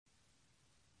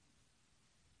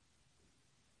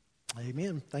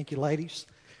Amen. Thank you, ladies.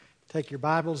 Take your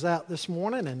Bibles out this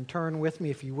morning and turn with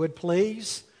me, if you would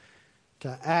please,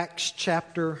 to Acts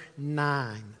chapter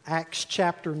 9. Acts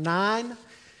chapter 9.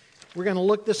 We're going to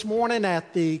look this morning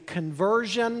at the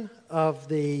conversion of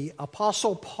the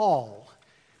Apostle Paul.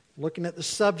 Looking at the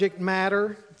subject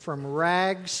matter from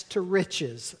rags to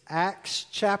riches. Acts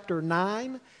chapter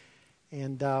 9.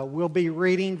 And we'll be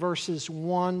reading verses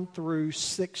 1 through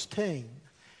 16.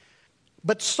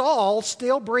 But Saul,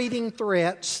 still breathing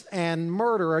threats and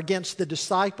murder against the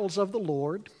disciples of the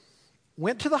Lord,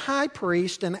 went to the high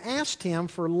priest and asked him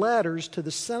for letters to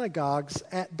the synagogues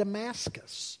at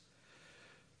Damascus,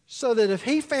 so that if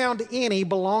he found any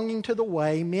belonging to the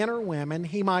way, men or women,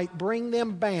 he might bring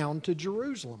them bound to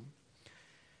Jerusalem.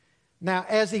 Now,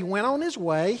 as he went on his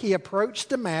way, he approached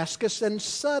Damascus, and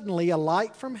suddenly a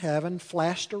light from heaven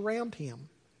flashed around him.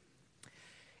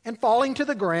 And falling to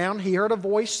the ground, he heard a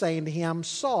voice saying to him,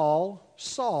 "Saul,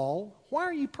 Saul, why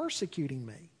are you persecuting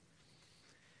me?"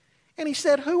 And he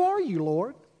said, "Who are you,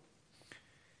 Lord?"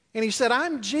 And he said,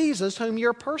 "I'm Jesus whom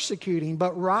you're persecuting,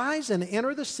 but rise and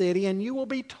enter the city, and you will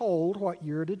be told what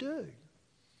you're to do."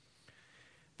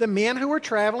 The men who were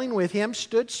traveling with him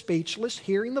stood speechless,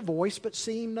 hearing the voice, but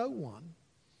seeing no one.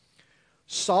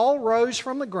 Saul rose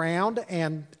from the ground,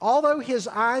 and although his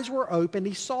eyes were opened,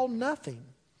 he saw nothing.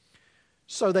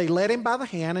 So they led him by the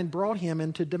hand and brought him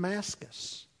into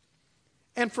Damascus.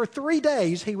 And for 3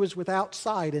 days he was without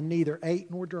sight and neither ate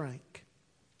nor drank.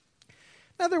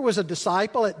 Now there was a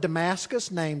disciple at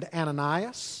Damascus named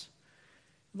Ananias.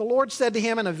 The Lord said to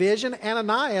him in a vision,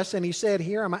 "Ananias," and he said,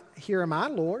 Here am I,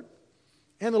 Lord."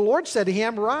 And the Lord said to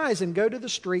him, "Rise and go to the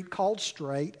street called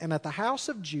Straight, and at the house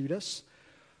of Judas,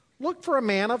 look for a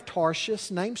man of Tarshish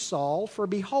named Saul, for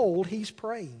behold, he's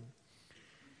praying.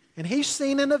 And he's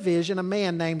seen in a vision a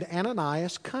man named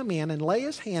Ananias come in and lay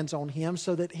his hands on him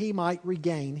so that he might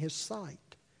regain his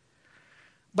sight."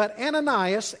 But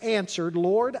Ananias answered,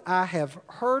 "Lord, I have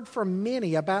heard from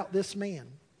many about this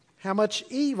man, how much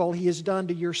evil he has done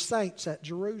to your saints at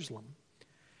Jerusalem.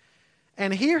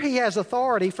 And here he has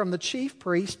authority from the chief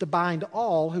priest to bind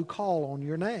all who call on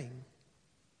your name."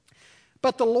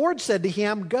 But the Lord said to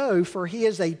him, "Go, for he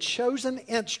is a chosen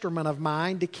instrument of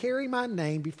mine to carry my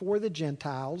name before the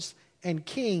Gentiles and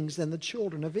kings and the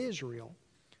children of Israel.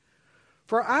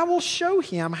 For I will show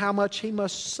him how much he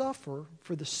must suffer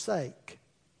for the sake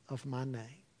of my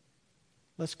name."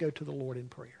 Let's go to the Lord in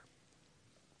prayer.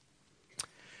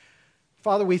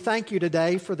 Father, we thank you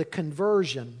today for the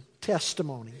conversion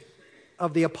testimony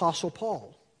of the Apostle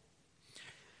Paul.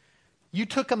 You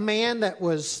took a man that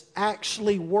was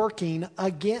actually working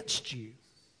against you,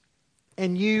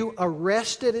 and you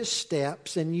arrested his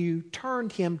steps, and you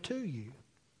turned him to you.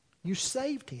 You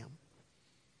saved him.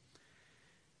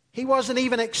 He wasn't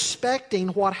even expecting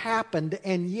what happened,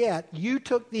 and yet you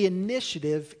took the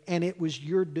initiative, and it was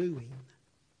your doing.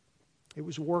 It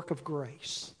was work of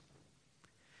grace.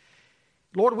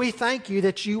 Lord, we thank you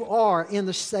that you are in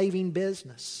the saving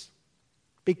business,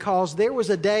 because there was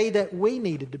a day that we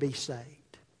needed to be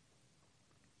saved,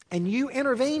 and you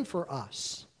intervened for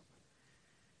us.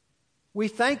 We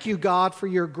thank you, God, for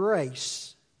your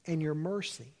grace and your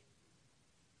mercy.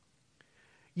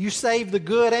 You saved the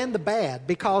good and the bad,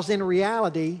 because in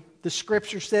reality, the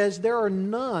Scripture says there are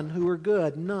none who are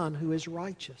good, none who is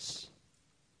righteous.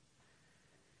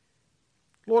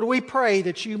 Lord, we pray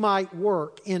that you might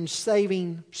work in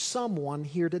saving someone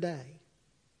here today.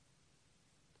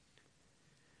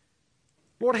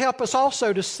 Lord, help us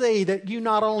also to see that you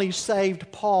not only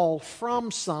saved Paul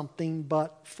from something,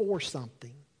 but for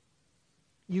something.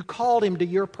 You called him to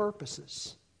your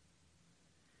purposes.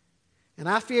 And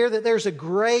I fear that there's a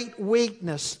great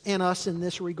weakness in us in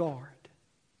this regard.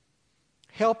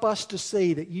 Help us to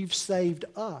see that you've saved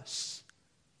us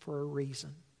for a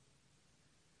reason.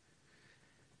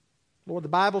 Lord, the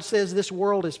Bible says this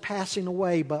world is passing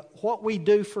away, but what we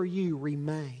do for you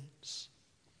remains.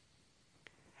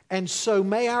 And so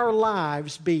may our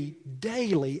lives be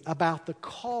daily about the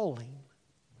calling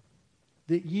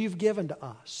that you've given to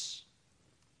us.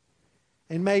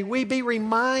 And may we be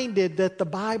reminded that the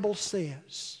Bible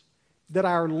says that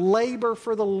our labor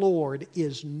for the Lord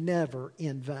is never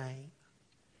in vain.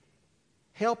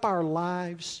 Help our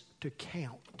lives to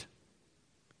count.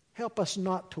 Help us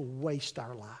not to waste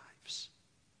our lives.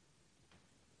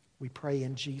 We pray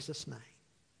in Jesus' name.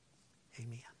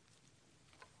 Amen.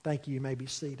 Thank you. You may be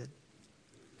seated.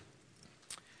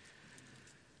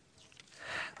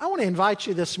 I want to invite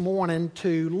you this morning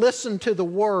to listen to the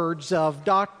words of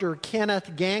Dr.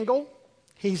 Kenneth Gangle.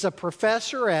 He's a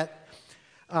professor at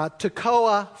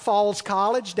Toccoa Falls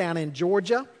College down in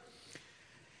Georgia.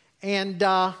 And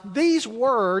these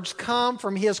words come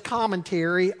from his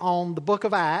commentary on the book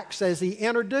of Acts as he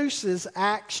introduces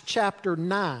Acts chapter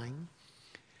 9.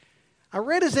 I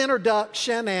read his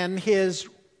introduction and his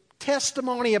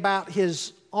testimony about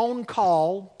his own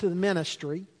call to the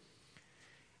ministry.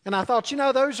 And I thought,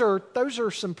 those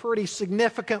are some pretty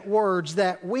significant words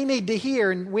that we need to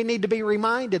hear and we need to be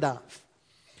reminded of.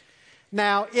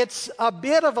 Now, it's a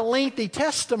bit of a lengthy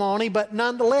testimony, but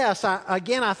nonetheless, I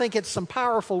think it's some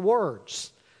powerful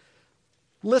words.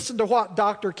 Listen to what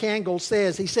Dr. Kangol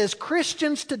says. He says,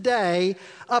 Christians today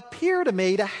appear to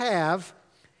me to have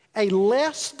a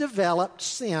less developed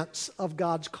sense of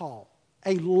God's call.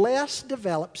 A less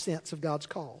developed sense of God's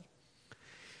call.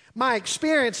 My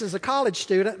experience as a college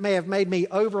student may have made me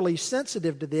overly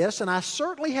sensitive to this, and I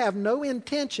certainly have no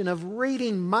intention of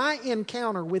reading my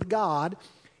encounter with God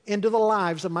into the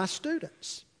lives of my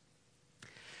students.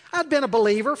 I'd been a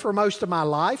believer for most of my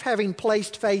life, having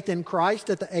placed faith in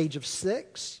Christ at the age of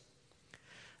 6.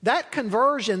 That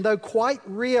conversion, though quite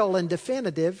real and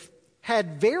definitive,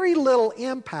 had very little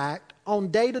impact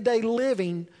on day-to-day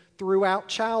living throughout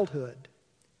childhood,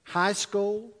 high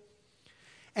school,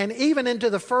 and even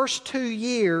into the first 2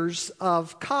 years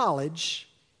of college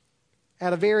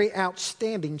at a very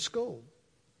outstanding school.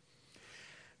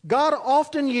 God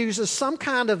often uses some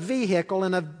kind of vehicle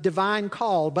in a divine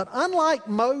call, but unlike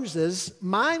Moses,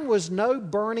 mine was no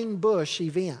burning bush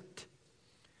event.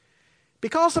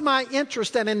 Because of my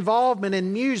interest and involvement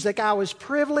in music, I was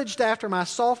privileged after my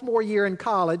sophomore year in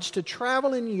college to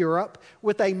travel in Europe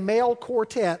with a male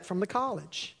quartet from the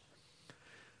college.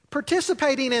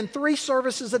 Participating in 3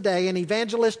 services a day in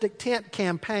evangelistic tent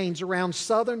campaigns around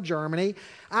southern Germany,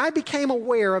 I became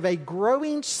aware of a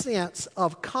growing sense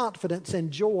of confidence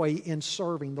and joy in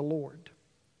serving the Lord.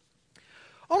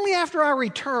 Only after I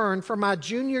returned from my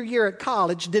junior year at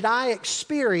college did I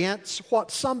experience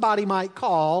what somebody might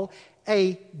call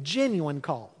a genuine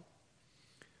call.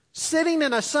 Sitting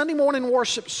in a Sunday morning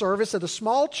worship service at a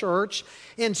small church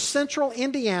in central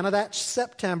Indiana that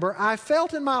September, I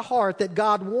felt in my heart that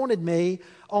God wanted me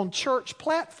on church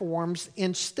platforms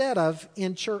instead of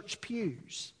in church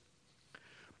pews,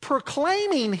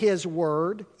 proclaiming His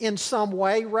word in some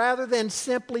way rather than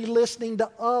simply listening to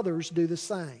others do the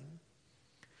same.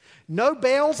 No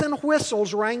bells and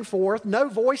whistles rang forth, no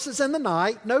voices in the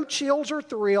night, no chills or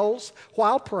thrills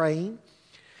while praying.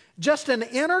 Just an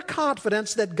inner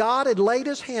confidence that God had laid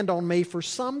His hand on me for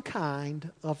some kind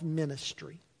of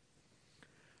ministry.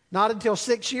 Not until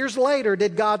 6 years later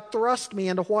did God thrust me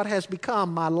into what has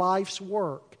become my life's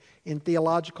work in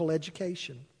theological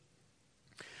education.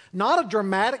 Not a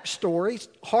dramatic story,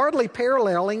 hardly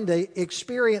paralleling the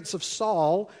experience of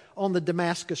Saul on the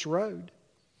Damascus Road.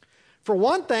 For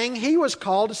one thing, he was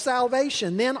called to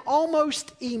salvation, then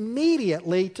almost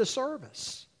immediately to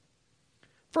service.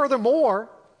 Furthermore,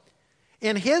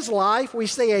 in his life, we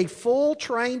see a full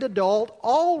trained adult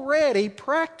already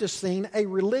practicing a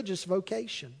religious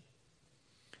vocation.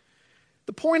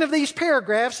 The point of these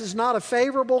paragraphs is not a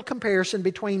favorable comparison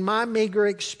between my meager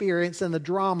experience and the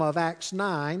drama of Acts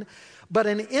 9, but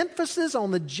an emphasis on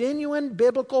the genuine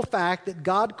biblical fact that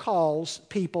God calls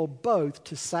people both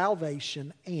to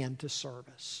salvation and to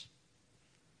service.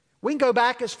 We can go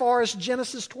back as far as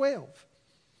Genesis 12.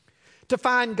 To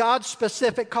find God's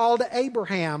specific call to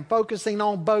Abraham, focusing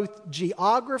on both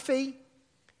geography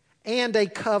and a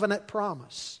covenant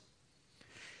promise.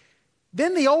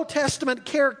 Then the Old Testament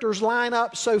characters line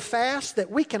up so fast that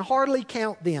we can hardly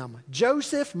count them.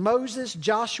 Joseph, Moses,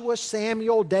 Joshua,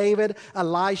 Samuel, David,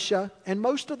 Elisha, and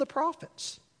most of the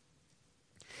prophets.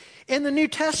 In the New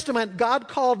Testament, God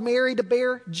called Mary to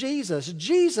bear Jesus.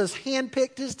 Jesus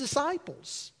handpicked His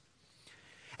disciples.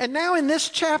 And now in this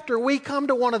chapter, we come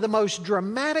to one of the most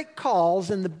dramatic calls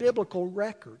in the biblical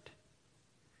record.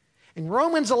 And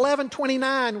Romans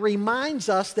 11:29 reminds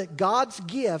us that God's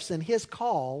gifts and His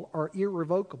call are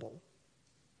irrevocable.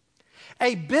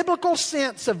 A biblical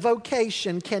sense of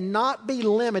vocation cannot be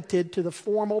limited to the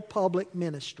formal public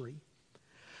ministry.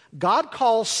 God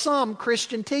calls some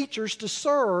Christian teachers to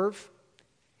serve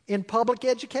in public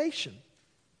education,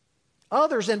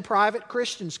 others in private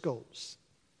Christian schools.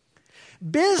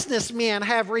 Businessmen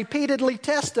have repeatedly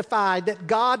testified that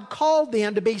God called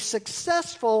them to be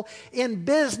successful in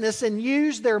business and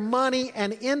use their money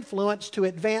and influence to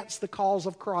advance the cause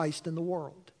of Christ in the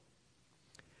world.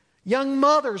 Young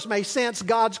mothers may sense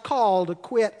God's call to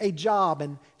quit a job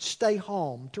and stay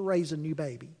home to raise a new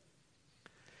baby.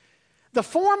 The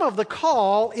form of the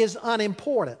call is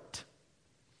unimportant.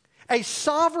 A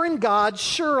sovereign God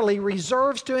surely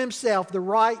reserves to Himself the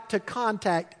right to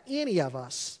contact any of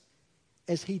us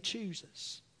as He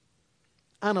chooses.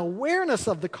 An awareness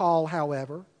of the call,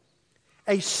 however,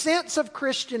 a sense of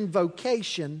Christian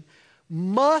vocation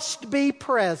must be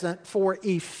present for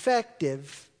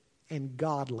effective and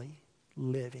godly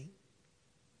living.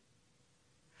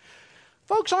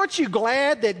 Folks, aren't you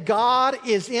glad that God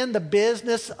is in the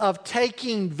business of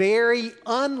taking very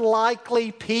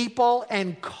unlikely people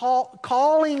and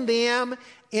calling them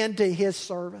into His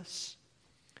service?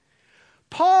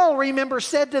 Paul, remember,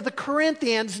 said to the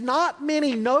Corinthians, not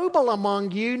many noble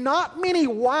among you, not many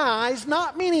wise,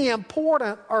 not many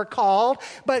important are called,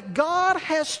 but God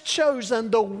has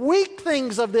chosen the weak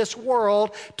things of this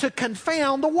world to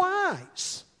confound the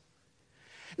wise.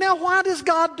 Now, why does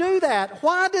God do that?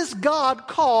 Why does God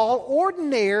call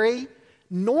ordinary,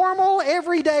 normal,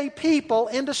 everyday people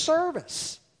into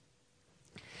service?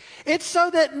 It's so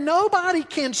that nobody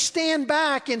can stand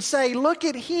back and say, look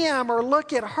at him or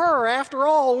look at her. After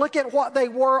all, look at what they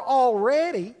were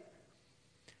already.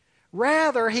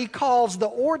 Rather, He calls the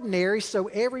ordinary so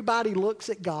everybody looks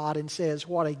at God and says,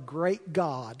 what a great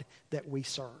God that we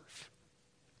serve.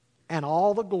 And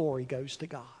all the glory goes to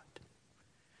God.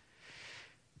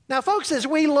 Now, folks, as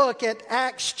we look at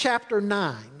Acts chapter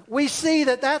 9, we see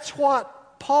that that's what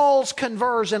Paul's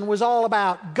conversion was all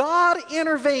about. God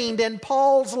intervened in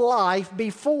Paul's life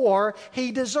before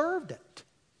he deserved it.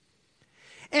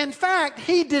 In fact,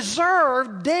 he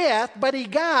deserved death, but he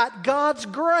got God's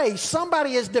grace.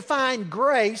 Somebody has defined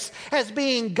grace as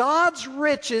being God's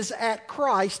riches at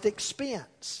Christ's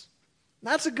expense.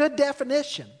 That's a good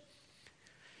definition.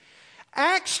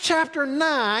 Acts chapter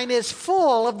 9 is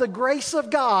full of the grace of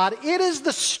God. It is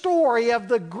the story of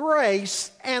the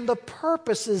grace and the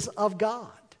purposes of God.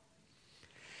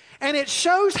 And it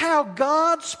shows how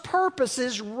God's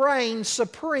purposes reign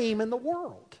supreme in the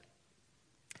world.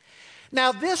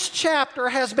 Now, this chapter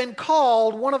has been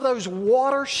called one of those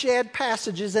watershed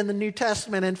passages in the New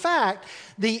Testament. In fact,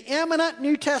 the eminent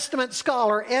New Testament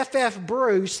scholar F.F.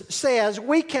 Bruce says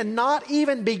we cannot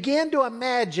even begin to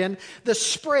imagine the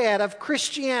spread of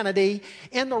Christianity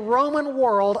in the Roman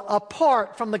world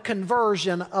apart from the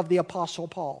conversion of the Apostle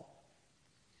Paul.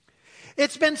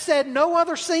 It's been said no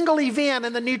other single event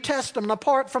in the New Testament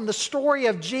apart from the story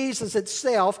of Jesus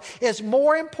itself is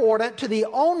more important to the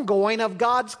ongoing of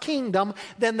God's kingdom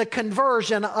than the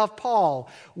conversion of Paul.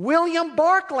 William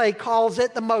Barclay calls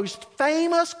it the most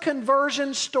famous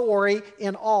conversion story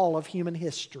in all of human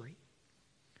history.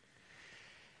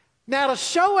 Now, to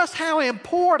show us how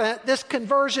important this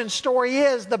conversion story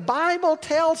is, the Bible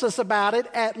tells us about it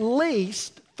at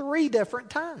least 3 different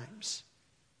times.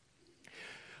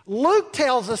 Luke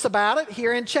tells us about it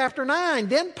here in chapter 9.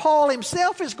 Then Paul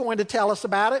himself is going to tell us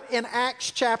about it in Acts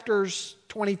chapters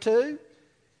 22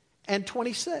 and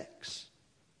 26.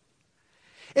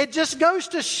 It just goes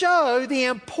to show the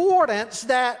importance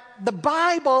that the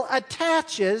Bible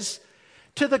attaches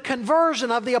to the conversion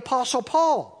of the Apostle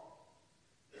Paul.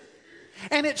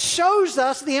 And it shows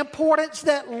us the importance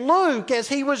that Luke, as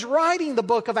he was writing the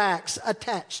book of Acts,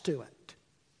 attached to it.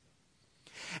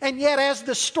 And yet, as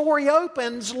the story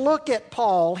opens, look at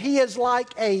Paul. He is like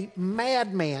a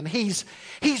madman. He's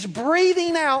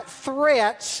breathing out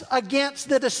threats against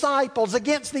the disciples,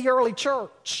 against the early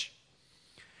church.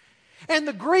 And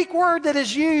the Greek word that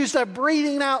is used of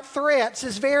breathing out threats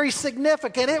is very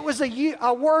significant. It was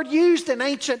a word used in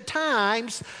ancient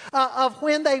times of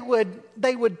when they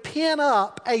would pin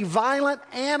up a violent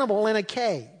animal in a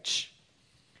cage.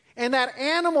 And that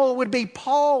animal would be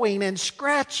pawing and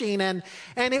scratching and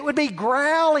it would be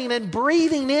growling and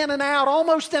breathing in and out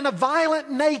almost in a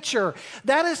violent nature.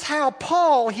 That is how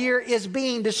Paul here is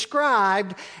being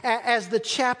described as the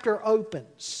chapter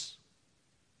opens.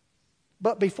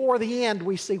 But before the end,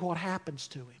 we see what happens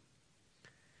to him.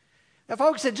 Now,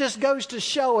 folks, it just goes to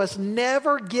show us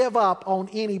never give up on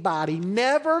anybody.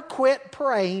 Never quit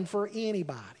praying for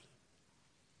anybody.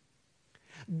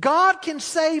 God can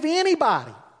save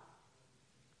anybody.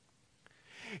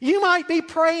 You might be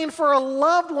praying for a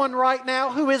loved one right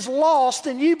now who is lost,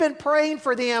 and you've been praying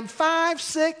for them 5,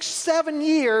 6, 7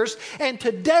 years, and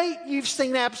to date you've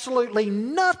seen absolutely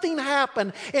nothing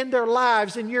happen in their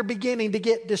lives, and you're beginning to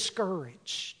get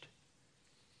discouraged.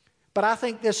 But I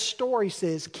think this story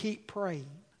says keep praying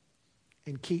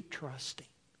and keep trusting.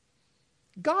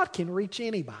 God can reach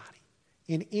anybody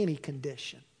in any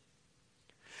condition.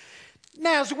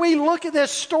 Now, as we look at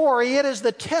this story, it is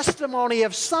the testimony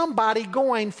of somebody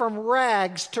going from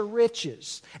rags to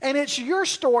riches. And it's your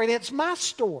story and it's my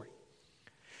story.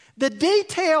 The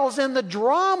details and the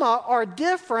drama are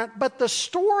different, but the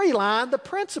storyline, the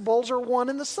principles are one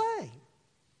and the same.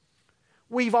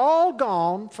 We've all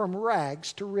gone from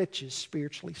rags to riches,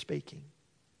 spiritually speaking.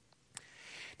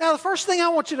 Now, the first thing I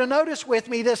want you to notice with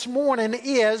me this morning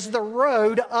is the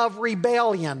road of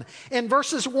rebellion. In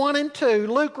verses 1 and 2,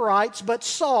 Luke writes, "But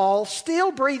Saul,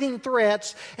 still breathing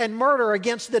threats and murder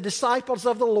against the disciples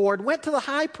of the Lord, went to the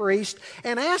high priest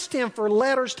and asked him for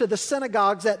letters to the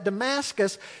synagogues at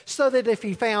Damascus, so that if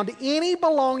he found any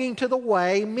belonging to the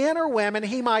way, men or women,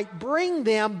 he might bring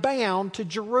them bound to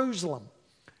Jerusalem."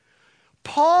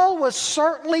 Paul was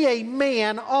certainly a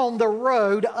man on the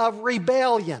road of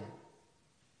rebellion.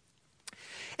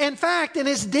 In fact, in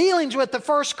his dealings with the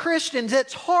first Christians,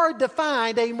 it's hard to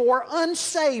find a more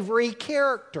unsavory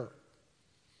character.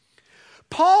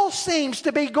 Paul seems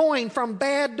to be going from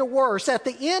bad to worse. At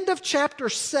the end of chapter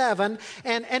 7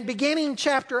 and beginning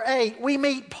chapter 8, we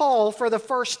meet Paul for the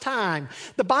first time.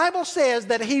 The Bible says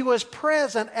that he was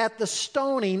present at the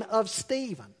stoning of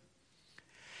Stephen.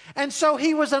 And so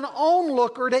he was an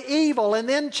onlooker to evil. And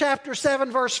then chapter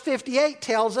 7 verse 58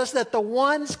 tells us that the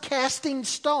ones casting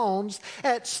stones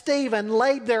at Stephen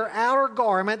laid their outer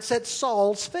garments at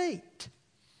Saul's feet.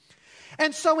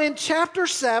 And so in chapter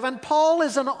 7, Paul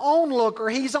is an onlooker.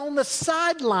 He's on the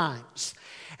sidelines.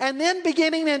 And then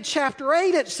beginning in chapter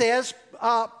 8, it says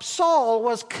Saul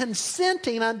was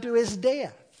consenting unto his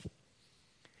death.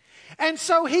 And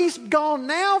so he's gone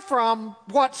now from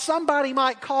what somebody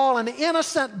might call an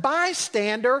innocent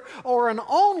bystander or an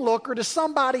onlooker to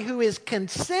somebody who is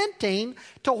consenting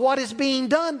to what is being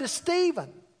done to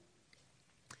Stephen.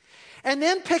 And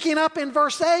then picking up in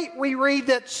verse 8, we read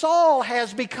that Saul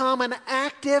has become an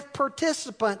active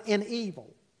participant in evil.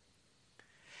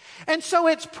 And so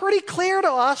it's pretty clear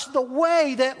to us the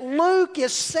way that Luke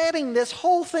is setting this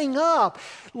whole thing up.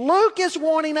 Luke is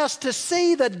wanting us to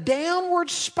see the downward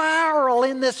spiral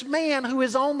in this man who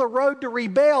is on the road to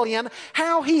rebellion,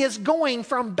 how he is going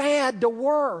from bad to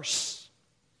worse.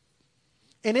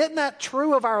 And isn't that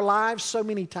true of our lives so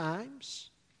many times?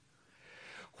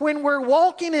 When we're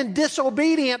walking in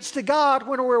disobedience to God,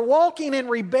 when we're walking in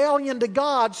rebellion to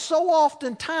God, so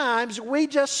oftentimes we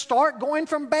just start going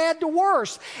from bad to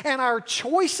worse. And our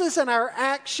choices and our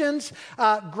actions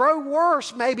grow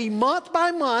worse, maybe month by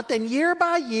month and year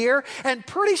by year. And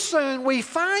pretty soon we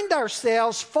find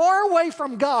ourselves far away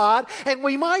from God, and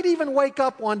we might even wake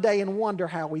up one day and wonder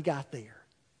how we got there.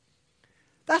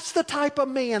 That's the type of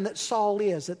man that Saul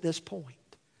is at this point,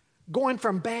 going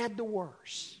from bad to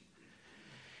worse.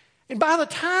 And by the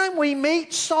time we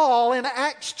meet Saul in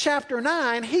Acts chapter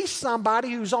 9, he's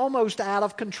somebody who's almost out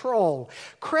of control.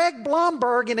 Craig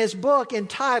Blomberg, in his book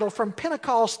entitled From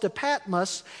Pentecost to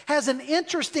Patmos, has an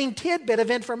interesting tidbit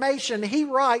of information. He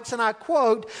writes, and I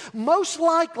quote, "Most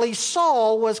likely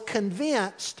Saul was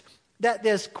convinced that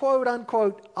this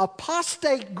quote-unquote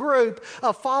apostate group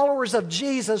of followers of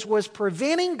Jesus was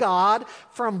preventing God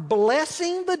from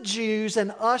blessing the Jews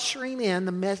and ushering in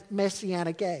the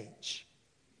Messianic age.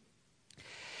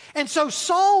 And so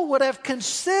Saul would have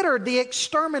considered the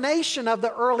extermination of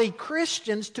the early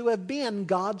Christians to have been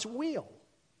God's will.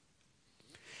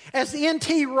 As the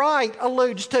N.T. Wright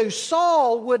alludes to,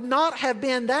 Saul would not have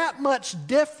been that much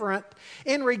different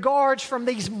in regards from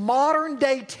these modern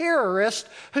day terrorists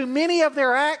who many of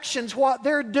their actions, what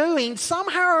they're doing,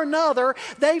 somehow or another,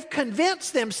 they've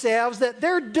convinced themselves that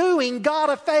they're doing God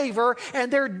a favor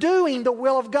and they're doing the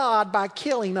will of God by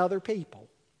killing other people.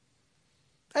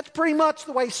 That's pretty much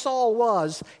the way Saul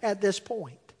was at this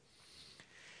point.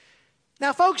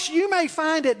 Now, folks, you may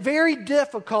find it very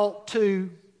difficult to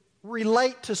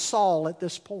relate to Saul at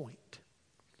this point.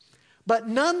 But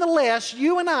nonetheless,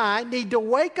 you and I need to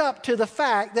wake up to the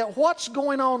fact that what's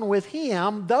going on with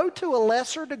him, though to a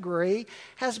lesser degree,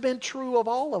 has been true of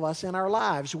all of us in our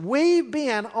lives. We've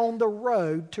been on the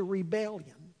road to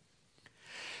rebellion.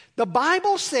 The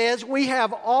Bible says we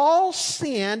have all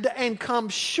sinned and come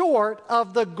short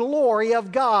of the glory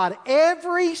of God.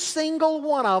 Every single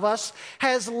one of us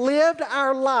has lived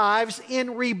our lives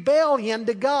in rebellion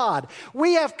to God.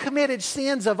 We have committed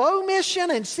sins of omission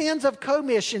and sins of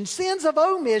commission. Sins of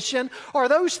omission are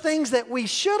those things that we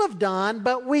should have done,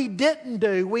 but we didn't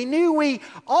do. We knew we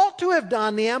ought to have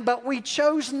done them, but we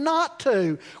chose not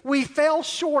to. We fell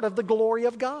short of the glory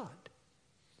of God.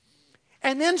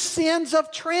 And then sins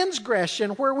of transgression,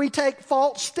 where we take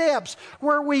false steps,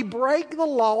 where we break the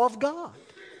law of God.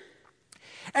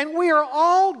 And we are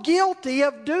all guilty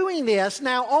of doing this.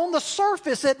 Now, on the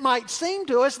surface, it might seem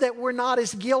to us that we're not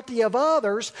as guilty of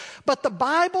others, but the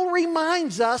Bible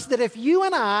reminds us that if you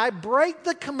and I break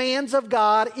the commands of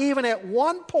God, even at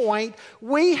one point,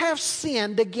 we have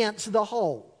sinned against the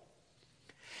whole.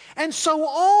 And so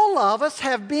all of us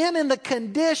have been in the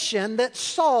condition that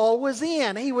Saul was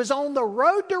in. He was on the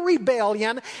road to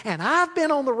rebellion, and I've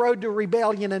been on the road to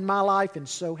rebellion in my life, and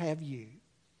so have you.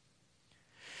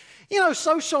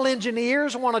 Social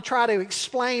engineers want to try to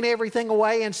explain everything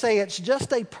away and say it's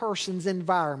just a person's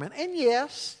environment. And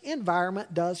yes,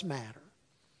 environment does matter.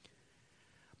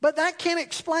 But that can't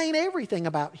explain everything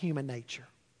about human nature.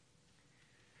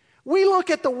 We look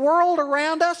at the world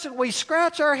around us and we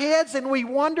scratch our heads and we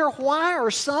wonder, why are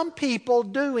some people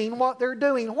doing what they're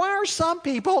doing? Why are some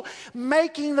people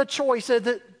making the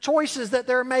choices that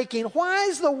they're making? Why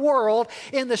is the world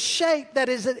in the shape that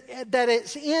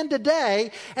it's in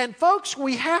today? And folks,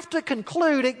 we have to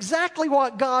conclude exactly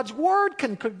what God's Word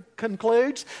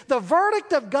concludes. The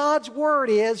verdict of God's Word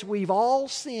is we've all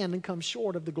sinned and come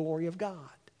short of the glory of God.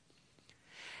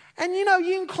 And you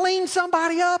can clean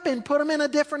somebody up and put them in a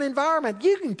different environment.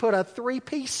 You can put a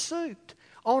 3-piece suit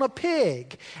on a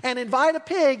pig and invite a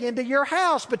pig into your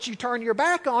house, but you turn your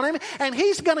back on him and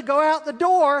he's going to go out the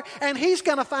door and he's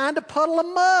going to find a puddle of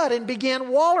mud and begin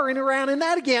wallowing around in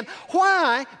that again.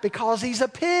 Why? Because he's a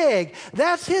pig.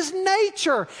 That's his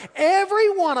nature.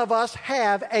 Every one of us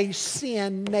have a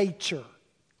sin nature.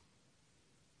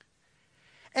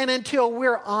 And until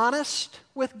we're honest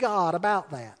with God about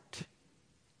that,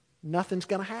 nothing's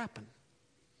going to happen.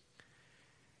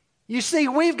 You see,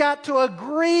 we've got to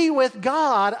agree with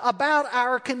God about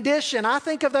our condition. I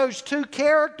think of those two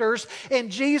characters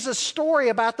in Jesus' story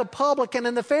about the publican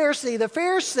and the Pharisee. The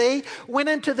Pharisee went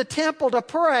into the temple to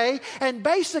pray, and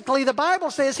basically the Bible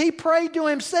says he prayed to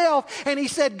himself, and he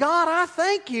said, God, I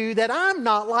thank you that I'm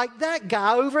not like that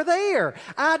guy over there.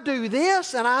 I do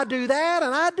this, and I do that,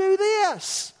 and I do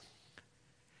this.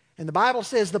 And the Bible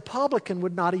says the publican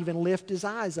would not even lift his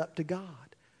eyes up to God.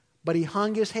 But he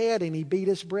hung his head and he beat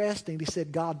his breast and he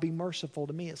said, God, be merciful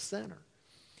to me, a sinner.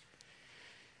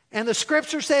 And the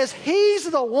Scripture says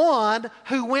he's the one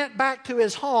who went back to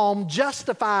his home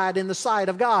justified in the sight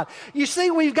of God. You see,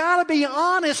 we've got to be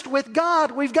honest with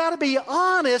God. We've got to be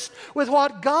honest with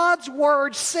what God's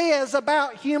Word says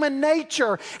about human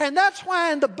nature. And that's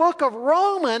why in the book of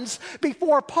Romans,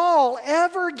 before Paul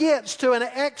ever gets to an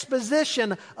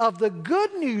exposition of the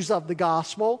good news of the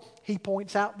gospel, he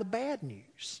points out the bad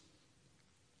news.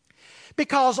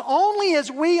 Because only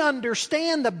as we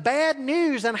understand the bad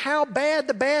news and how bad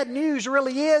the bad news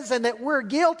really is and that we're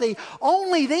guilty,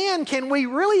 only then can we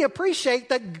really appreciate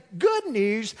the good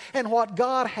news and what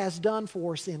God has done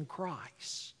for us in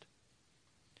Christ.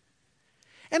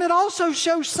 And it also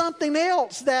shows something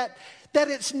else, that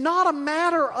it's not a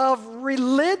matter of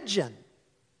religion.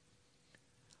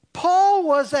 Paul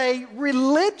was a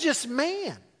religious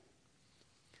man.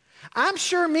 I'm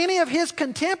sure many of his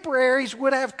contemporaries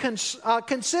would have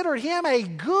considered him a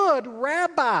good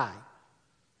rabbi.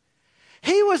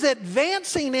 He was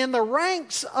advancing in the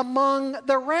ranks among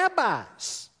the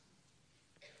rabbis.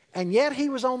 And yet he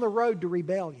was on the road to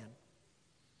rebellion.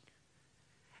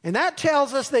 And that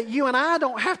tells us that you and I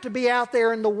don't have to be out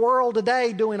there in the world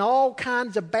today doing all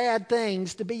kinds of bad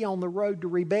things to be on the road to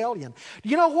rebellion.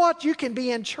 You know what? You can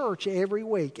be in church every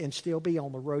week and still be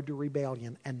on the road to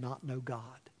rebellion and not know God.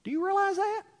 Do you realize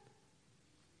that?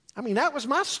 I mean, that was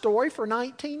my story for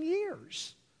 19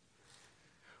 years.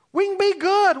 We can be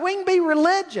good, we can be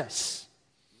religious,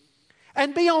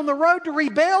 and be on the road to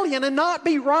rebellion and not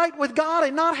be right with God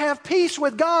and not have peace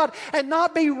with God and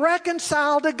not be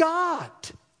reconciled to God.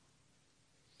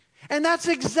 And that's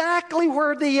exactly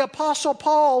where the Apostle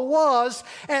Paul was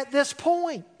at this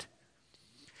point.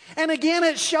 And again,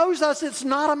 it shows us it's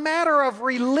not a matter of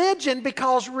religion,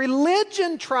 because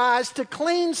religion tries to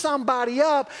clean somebody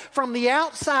up from the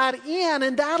outside in,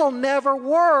 and that'll never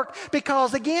work,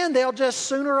 because again, they'll just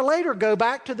sooner or later go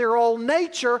back to their old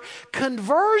nature.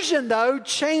 Conversion, though,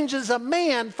 changes a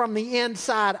man from the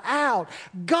inside out.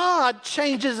 God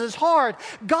changes his heart.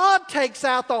 God takes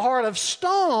out the heart of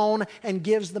stone and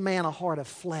gives the man a heart of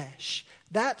flesh.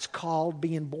 That's called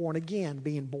being born again,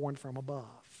 being born from above.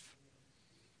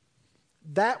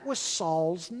 That was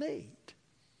Saul's need.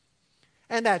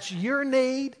 And that's your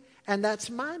need, and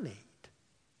that's my need.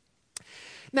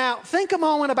 Now, think a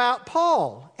moment about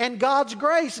Paul and God's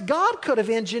grace. God could have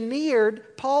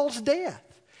engineered Paul's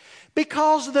death,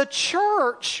 because the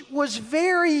church was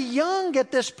very young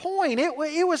at this point.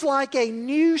 It was like a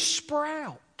new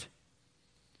sprout.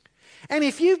 And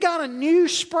if you've got a new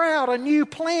sprout, a new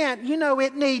plant,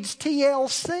 it needs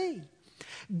TLC.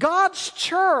 God's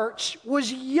church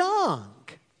was young.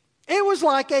 It was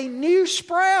like a new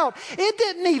sprout. It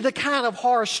didn't need the kind of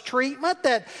harsh treatment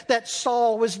that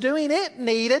Saul was doing. It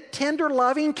needed tender,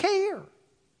 loving care.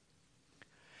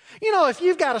 You know, if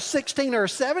you've got a 16 or a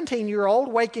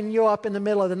 17-year-old waking you up in the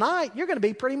middle of the night, you're going to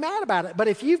be pretty mad about it. But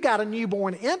if you've got a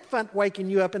newborn infant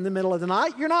waking you up in the middle of the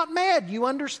night, you're not mad. You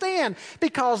understand,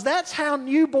 because that's how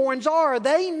newborns are.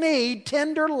 They need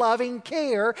tender, loving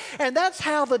care. And that's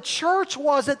how the church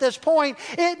was at this point.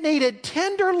 It needed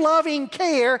tender, loving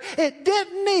care. It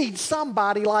didn't need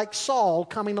somebody like Saul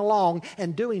coming along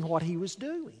and doing what he was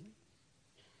doing.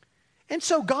 And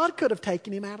so God could have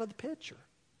taken him out of the picture.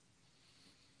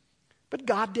 But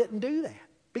God didn't do that,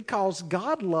 because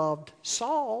God loved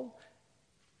Saul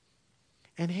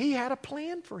and he had a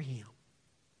plan for him.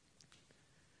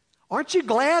 Aren't you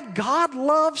glad God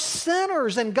loves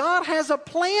sinners and God has a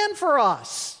plan for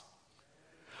us?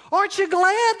 Aren't you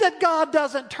glad that God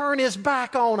doesn't turn his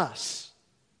back on us?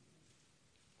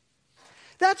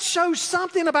 That shows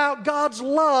something about God's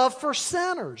love for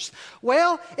sinners.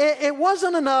 Well, it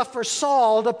wasn't enough for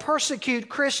Saul to persecute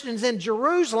Christians in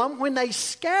Jerusalem. When they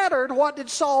scattered, what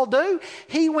did Saul do?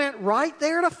 He went right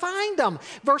there to find them.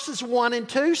 Verses 1 and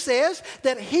 2 says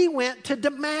that he went to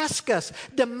Damascus.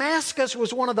 Damascus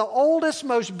was one of the oldest,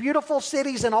 most beautiful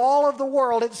cities in all of the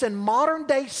world. It's in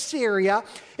modern-day Syria.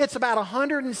 It's about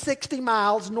 160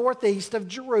 miles northeast of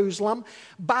Jerusalem.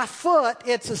 By foot,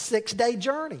 it's a 6-day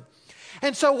journey.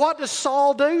 And so what does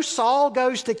Saul do? Saul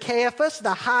goes to Caiaphas,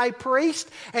 the high priest,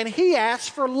 and he asks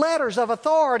for letters of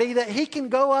authority that he can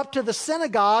go up to the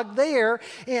synagogue there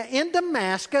in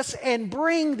Damascus and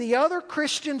bring the other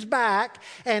Christians back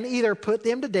and either put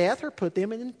them to death or put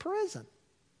them in prison.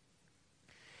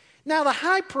 Now, the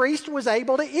high priest was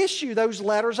able to issue those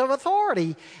letters of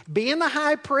authority. Being the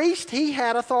high priest, he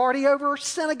had authority over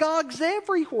synagogues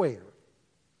everywhere.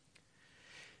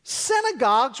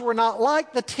 Synagogues were not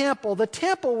like the temple. The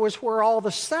temple was where all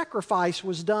the sacrifice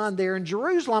was done there in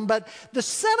Jerusalem, but the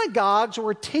synagogues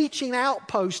were teaching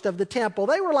outposts of the temple.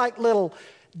 They were like little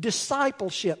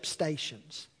discipleship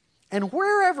stations. And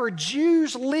wherever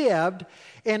Jews lived,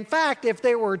 in fact, if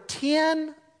there were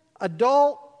 10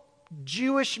 adult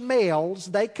Jewish males,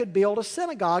 they could build a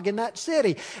synagogue in that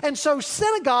city. And so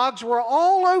synagogues were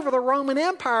all over the Roman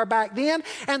Empire back then,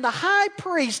 and the high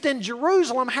priest in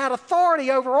Jerusalem had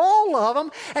authority over all of them.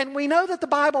 And we know that the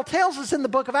Bible tells us in the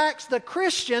book of Acts the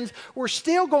Christians were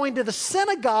still going to the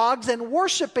synagogues and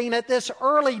worshiping at this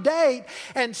early date.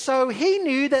 And so he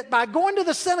knew that by going to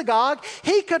the synagogue,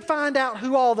 he could find out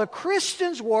who all the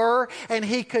Christians were, and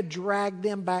he could drag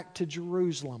them back to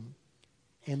Jerusalem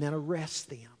and then arrest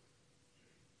them.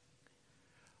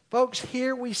 Folks,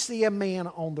 here we see a man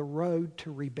on the road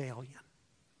to rebellion.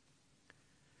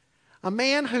 A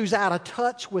man who's out of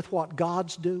touch with what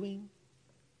God's doing.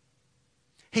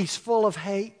 He's full of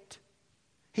hate.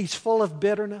 He's full of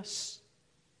bitterness.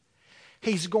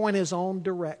 He's going his own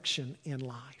direction in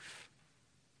life.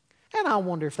 And I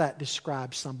wonder if that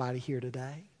describes somebody here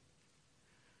today.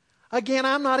 Again,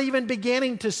 I'm not even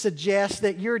beginning to suggest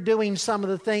that you're doing some of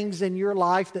the things in your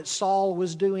life that Saul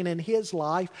was doing in his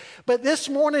life. But this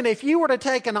morning, if you were to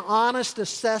take an honest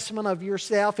assessment of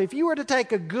yourself, if you were to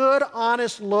take a good,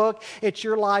 honest look at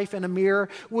your life in a mirror,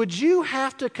 would you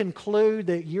have to conclude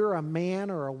that you're a man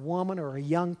or a woman or a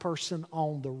young person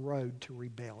on the road to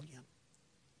rebellion?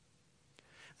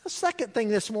 The second thing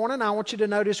this morning, I want you to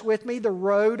notice with me the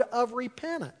road of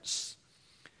repentance.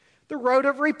 The road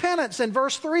of repentance. In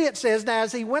verse 3 it says, "Now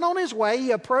as he went on his way,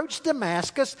 he approached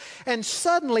Damascus, and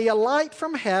suddenly a light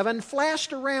from heaven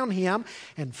flashed around him,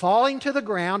 and falling to the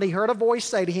ground, he heard a voice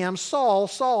say to him, 'Saul,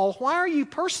 Saul, why are you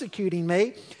persecuting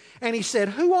me?' And he said,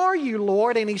 'Who are you,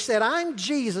 Lord?' And he said, 'I'm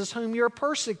Jesus whom you're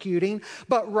persecuting,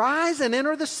 but rise and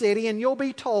enter the city, and you'll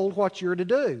be told what you're to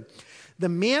do.' The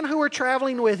men who were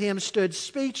traveling with him stood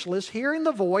speechless, hearing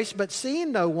the voice, but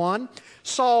seeing no one.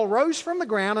 Saul rose from the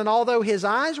ground, and although his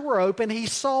eyes were open, he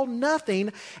saw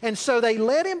nothing. And so they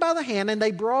led him by the hand, and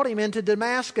they brought him into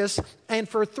Damascus. And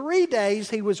for 3 days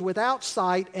he was without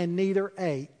sight, and neither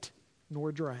ate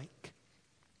nor drank."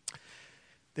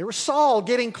 There was Saul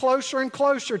getting closer and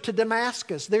closer to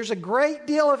Damascus. There's a great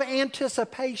deal of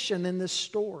anticipation in this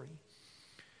story.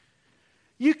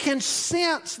 You can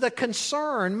sense the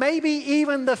concern, maybe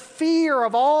even the fear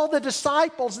of all the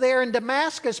disciples there in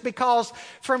Damascus, because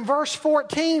from verse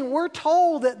 14, we're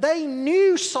told that they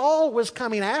knew Saul was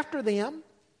coming after them.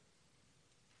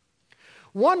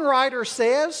 One writer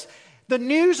says the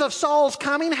news of Saul's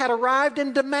coming had arrived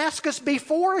in Damascus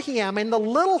before him, and the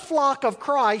little flock of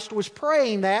Christ was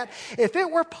praying that, if it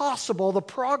were possible, the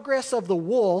progress of the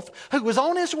wolf who was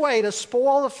on his way to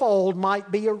spoil the fold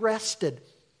might be arrested.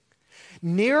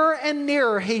 Nearer and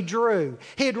nearer he drew.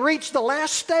 He had reached the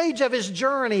last stage of his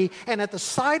journey, and at the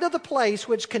sight of the place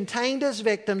which contained his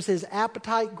victims, his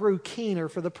appetite grew keener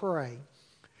for the prey.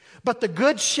 But the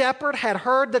good shepherd had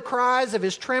heard the cries of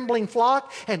his trembling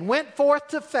flock and went forth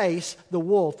to face the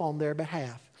wolf on their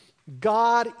behalf.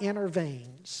 God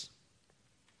intervenes.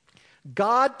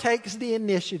 God takes the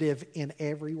initiative in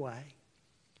every way.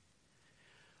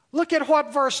 Look at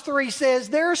what verse 3 says.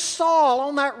 There's Saul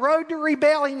on that road to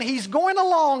rebellion. He's going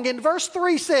along, and verse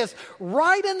 3 says,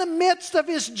 right in the midst of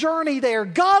his journey there,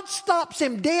 God stops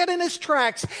him dead in his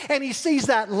tracks, and he sees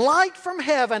that light from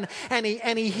heaven, and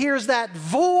he hears that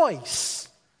voice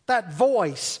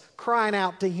crying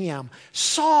out to him,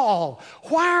 Saul,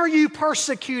 why are you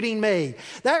persecuting me?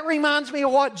 That reminds me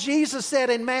of what Jesus said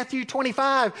in Matthew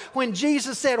 25, when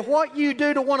Jesus said, what you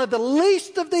do to one of the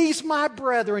least of these my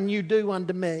brethren, you do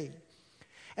unto me.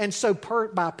 And so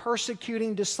by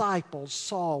persecuting disciples,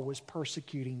 Saul was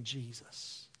persecuting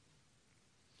Jesus.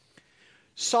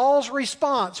 Saul's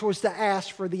response was to ask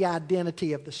for the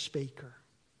identity of the speaker.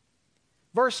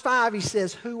 Verse 5, he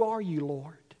says, who are you,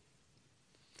 Lord?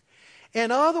 In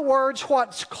other words,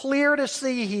 what's clear to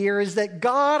see here is that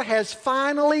God has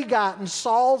finally gotten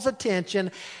Saul's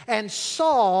attention, and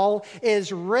Saul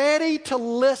is ready to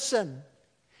listen.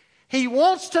 He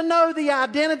wants to know the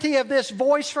identity of this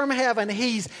voice from heaven.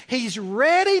 He's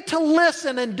ready to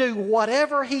listen and do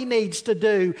whatever he needs to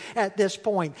do at this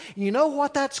point. You know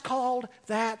what that's called?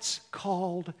 That's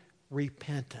called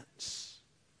repentance.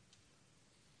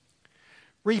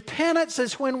 Repentance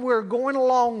is when we're going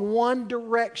along one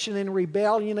direction in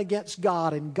rebellion against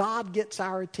God, and God gets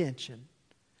our attention.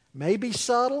 May be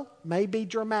subtle, may be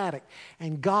dramatic.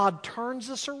 And God turns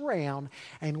us around,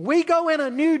 and we go in a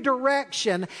new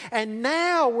direction, and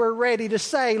now we're ready to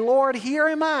say, Lord, here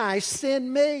am I,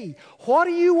 send me. What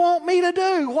do you want me to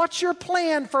do? What's your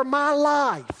plan for my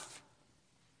life?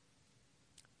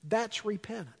 That's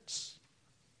repentance.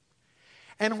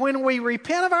 And when we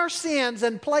repent of our sins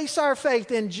and place our faith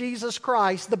in Jesus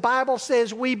Christ, the Bible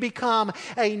says we become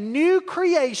a new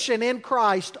creation in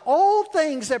Christ. Old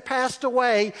things have passed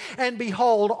away, and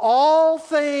behold, all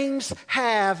things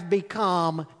have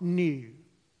become new.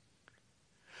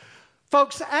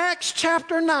 Folks, Acts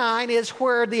chapter 9 is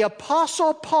where the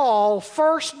Apostle Paul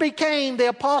first became the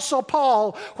Apostle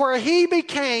Paul, where he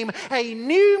became a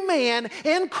new man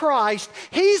in Christ.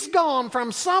 He's gone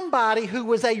from somebody who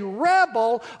was a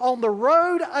rebel on the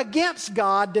road against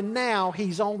God to now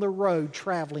he's on the road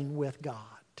traveling with God.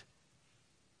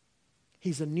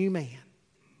 He's a new man.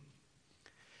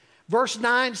 Verse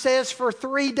 9 says for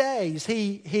 3 days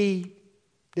he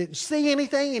didn't see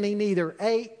anything, and he neither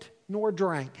ate nor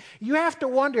drank. You have to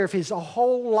wonder if his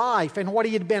whole life and what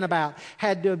he had been about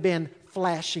had to have been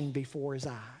flashing before his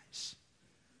eyes.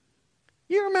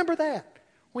 You remember that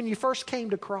when you first came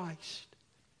to Christ?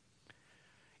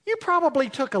 You probably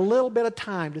took a little bit of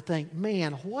time to think,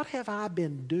 man, what have I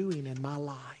been doing in my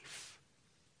life?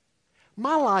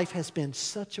 My life has been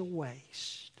such a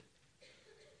waste.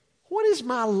 What has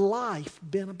my life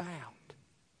been about?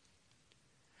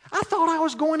 I thought I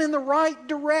was going in the right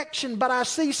direction, but I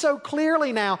see so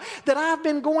clearly now that I've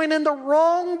been going in the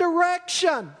wrong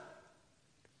direction.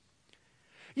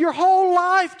 Your whole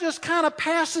life just kind of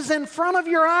passes in front of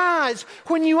your eyes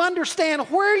when you understand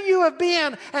where you have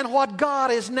been and what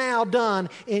God has now done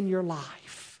in your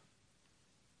life.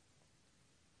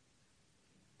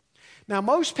 Now,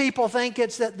 most people think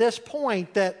it's at this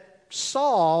point that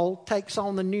Saul takes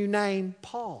on the new name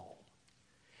Paul.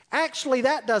 Actually,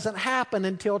 that doesn't happen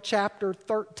until chapter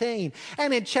 13.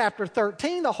 And in chapter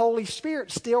 13, the Holy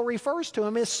Spirit still refers to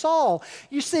him as Saul.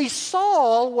 You see,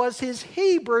 Saul was his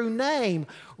Hebrew name.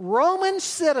 Roman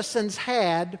citizens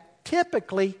had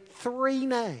typically 3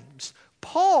 names.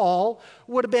 Paul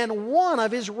would have been one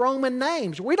of his Roman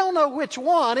names. We don't know which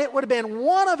one. It would have been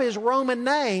one of his Roman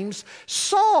names.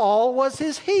 Saul was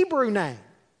his Hebrew name.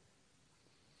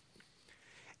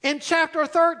 In chapter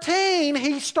 13,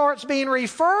 he starts being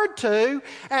referred to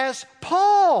as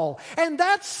Paul. And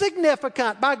that's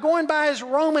significant by going by his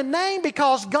Roman name,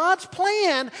 because God's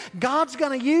plan, God's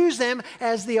going to use him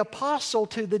as the apostle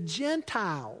to the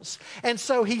Gentiles. And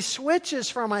so he switches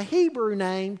from a Hebrew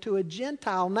name to a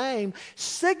Gentile name,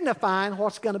 signifying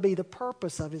what's going to be the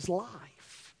purpose of his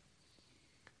life.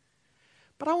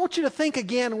 But I want you to think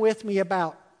again with me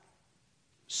about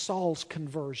Saul's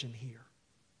conversion here.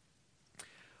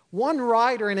 One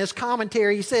writer in his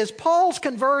commentary says, Paul's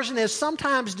conversion is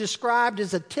sometimes described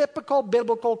as a typical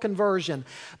biblical conversion,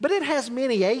 but it has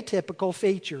many atypical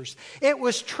features. It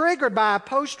was triggered by a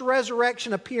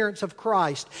post-resurrection appearance of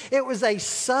Christ. It was a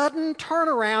sudden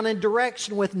turnaround in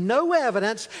direction with no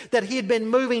evidence that he had been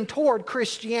moving toward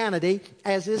Christianity,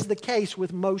 as is the case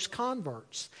with most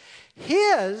converts.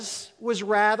 His was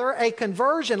rather a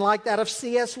conversion like that of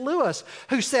C.S. Lewis,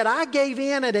 who said, I gave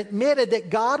in and admitted that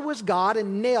God was God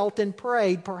and knelt and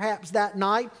prayed, perhaps that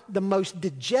night, the most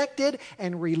dejected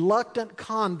and reluctant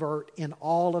convert in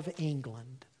all of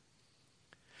England.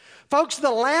 Folks,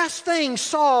 the last thing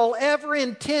Saul ever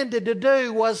intended to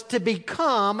do was to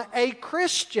become a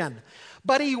Christian.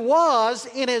 But he was,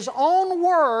 in his own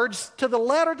words to the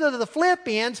letter to the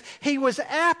Philippians, he was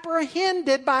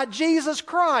apprehended by Jesus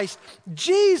Christ.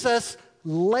 Jesus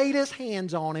laid his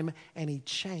hands on him and he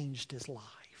changed his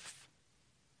life.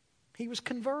 He was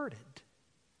converted.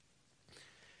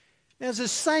 As the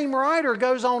same writer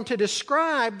goes on to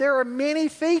describe, there are many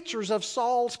features of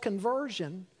Saul's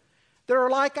conversion that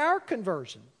are like our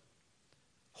conversion.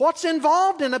 What's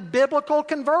involved in a biblical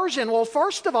conversion? Well,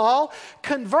 first of all,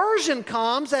 conversion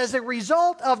comes as a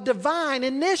result of divine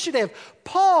initiative.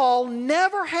 Paul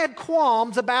never had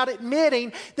qualms about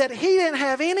admitting that he didn't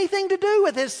have anything to do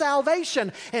with his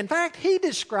salvation. In fact, he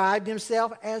described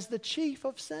himself as the chief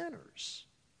of sinners.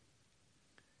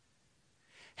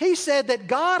 He said that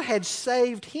God had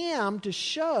saved him to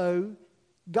show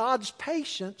God's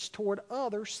patience toward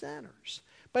other sinners.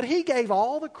 But he gave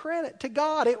all the credit to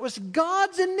God. It was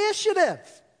God's initiative.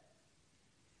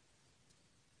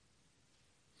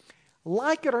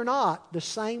 Like it or not, the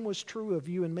same was true of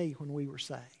you and me when we were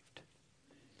saved.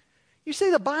 You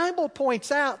see, the Bible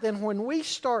points out that when we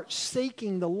start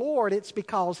seeking the Lord, it's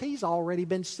because He's already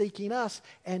been seeking us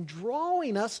and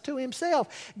drawing us to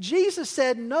Himself. Jesus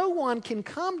said, no one can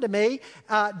come to me,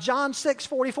 John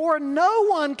 6:44, no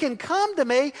one can come to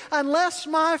me unless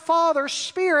my Father's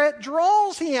Spirit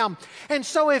draws him. And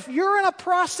so if you're in a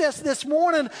process this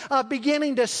morning of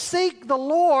beginning to seek the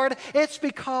Lord, it's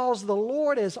because the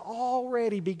Lord has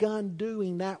already begun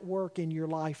doing that work in your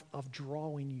life of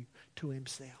drawing you to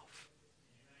Himself.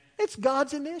 It's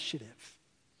God's initiative.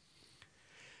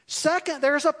 Second,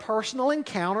 there's a personal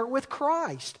encounter with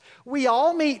Christ. We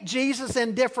all meet Jesus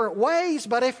in different ways,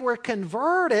 but if we're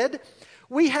converted,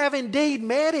 we have indeed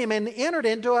met Him and entered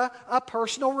into a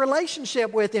personal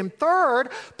relationship with Him. Third,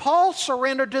 Paul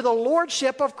surrendered to the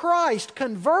Lordship of Christ.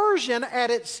 Conversion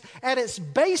at its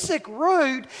basic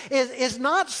root is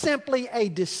not simply a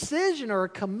decision or a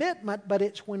commitment, but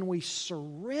it's when we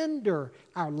surrender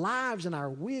our lives and our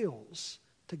wills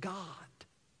to God.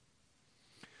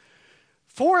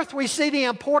 Fourth, we see the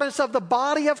importance of the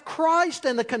body of Christ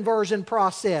in the conversion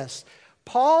process.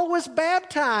 Paul was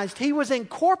baptized. He was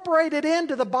incorporated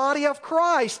into the body of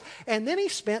Christ. And then he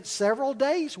spent several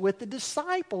days with the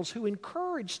disciples who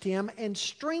encouraged him and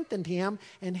strengthened him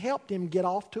and helped him get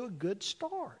off to a good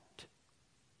start.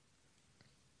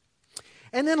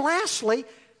 And then lastly,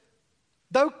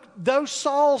 Though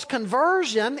Saul's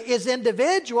conversion is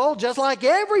individual, just like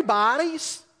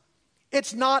everybody's,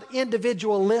 it's not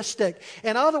individualistic.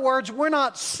 In other words, we're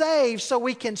not saved so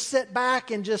we can sit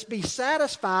back and just be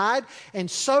satisfied and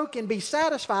soak and be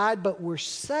satisfied, but we're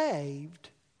saved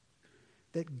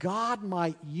that God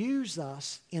might use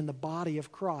us in the body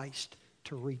of Christ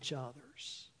to reach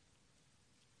others.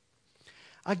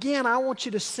 Again, I want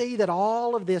you to see that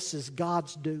all of this is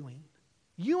God's doing.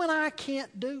 You and I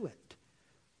can't do it.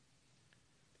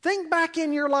 Think back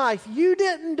in your life. You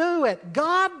didn't do it.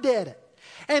 God did it.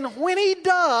 And when He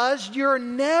does, you're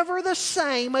never the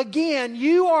same again.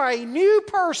 You are a new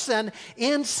person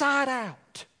inside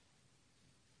out.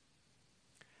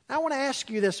 I want to ask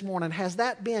you this morning, has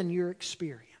that been your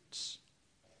experience?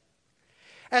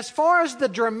 As far as the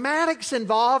dramatics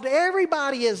involved,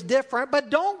 everybody is different, but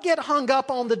don't get hung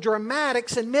up on the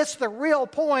dramatics and miss the real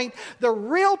point. The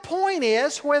real point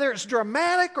is, whether it's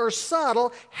dramatic or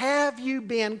subtle, have you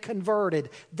been converted?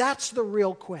 That's the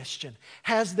real question.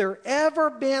 Has there ever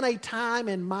been a time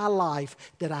in my life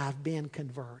that I've been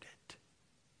converted?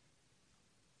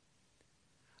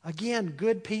 Again,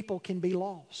 good people can be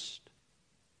lost.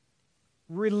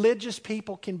 Religious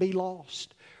people can be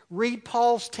lost. Read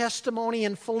Paul's testimony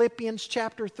in Philippians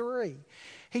chapter 3.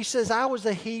 He says, I was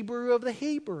a Hebrew of the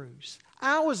Hebrews.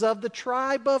 I was of the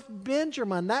tribe of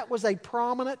Benjamin. That was a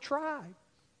prominent tribe.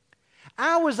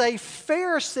 I was a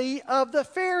Pharisee of the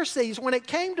Pharisees. When it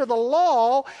came to the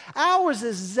law, I was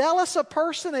as zealous a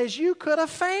person as you could have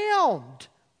found.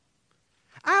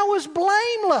 I was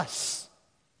blameless.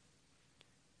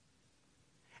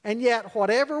 And yet,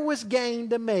 whatever was gained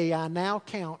to me, I now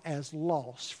count as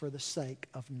loss for the sake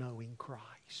of knowing Christ.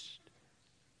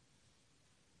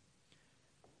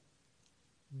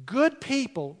 Good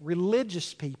people,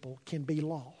 religious people, can be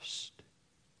lost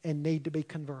and need to be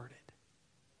converted.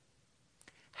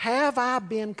 Have I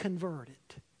been converted?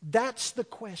 That's the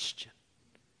question.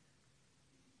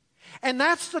 And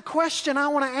that's the question I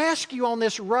want to ask you on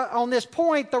this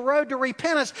point, the road to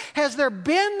repentance. Has there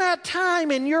been that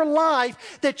time in your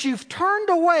life that you've turned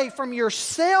away from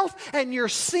yourself and your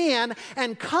sin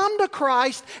and come to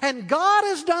Christ, and God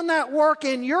has done that work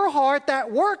in your heart,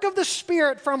 that work of the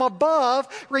Spirit from above?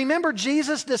 Remember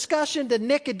Jesus' discussion to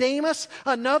Nicodemus,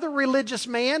 another religious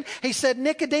man? He said,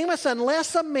 Nicodemus,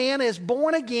 unless a man is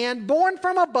born again, born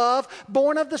from above,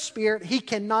 born of the Spirit, he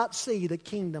cannot see the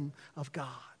kingdom of God.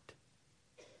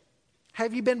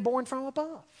 Have you been born from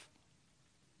above?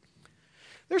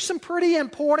 There's some pretty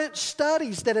important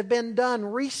studies that have been done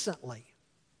recently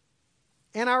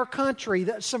in our country.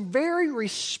 That some very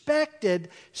respected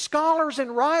scholars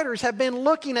and writers have been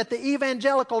looking at the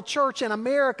evangelical church in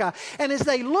America. And as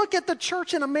they look at the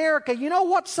church in America, you know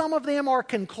what some of them are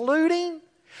concluding?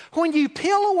 When you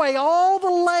peel away all the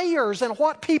layers and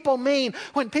what people mean,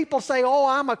 when people say, oh,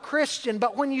 I'm a Christian,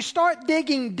 but when you start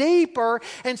digging deeper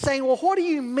and saying, well, what do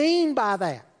you mean by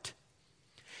that?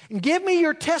 And give me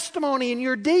your testimony and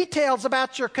your details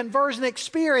about your conversion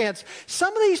experience.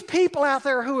 Some of these people out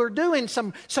there who are doing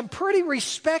some pretty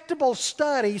respectable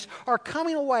studies are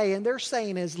coming away and they're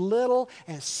saying as little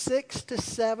as 6 to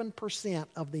 7%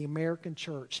 of the American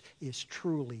church is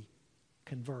truly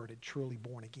converted, truly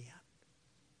born again.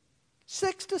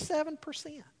 6 to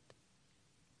 7%.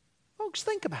 Folks,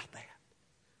 think about that.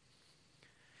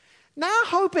 Now, I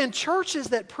hope in churches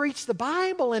that preach the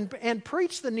Bible and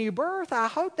preach the new birth, I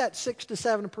hope that 6 to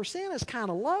 7% is kind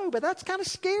of low, but that's kind of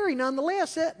scary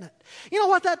nonetheless, isn't it? You know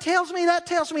what that tells me? That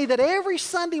tells me that every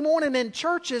Sunday morning in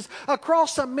churches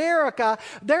across America,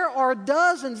 there are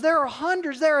dozens, there are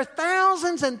hundreds, there are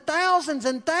thousands and thousands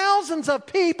and thousands of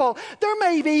people. There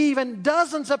may be even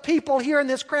dozens of people here in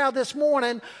this crowd this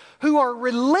morning who are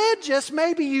religious.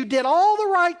 Maybe you did all the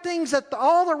right things at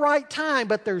all the right time,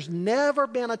 but there's never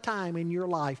been a time in your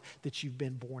life that you've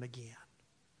been born again.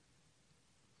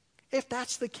 If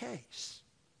that's the case,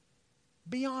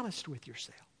 be honest with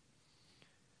yourself.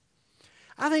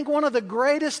 I think one of the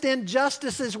greatest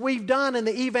injustices we've done in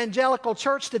the evangelical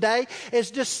church today is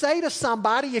just say to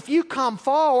somebody, if you come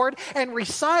forward and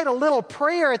recite a little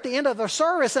prayer at the end of the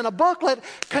service in a booklet,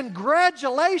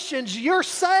 congratulations, you're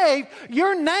saved,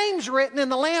 your name's written in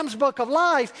the Lamb's Book of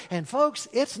Life. And folks,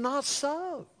 it's not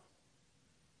so.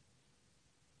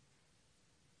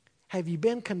 Have you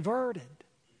been converted?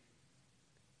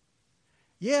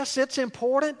 Yes, it's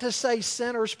important to say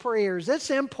sinners' prayers. It's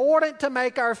important to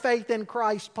make our faith in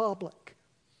Christ public.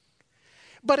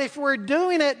 But if we're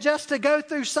doing it just to go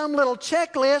through some little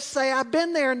checklist, say, I've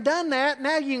been there and done that,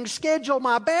 now you can schedule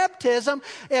my baptism.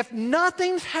 If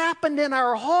nothing's happened in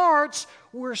our hearts,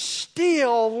 we're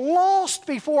still lost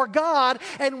before God,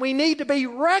 and we need to be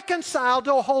reconciled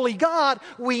to a holy God.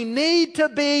 We need to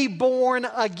be born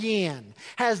again.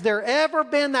 Has there ever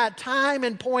been that time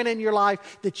and point in your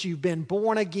life that you've been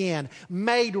born again,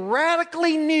 made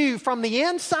radically new from the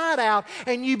inside out,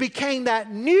 and you became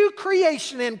that new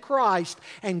creation in Christ,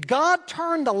 and God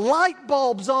turned the light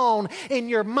bulbs on in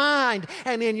your mind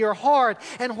and in your heart,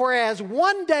 and whereas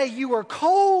one day you were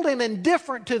cold and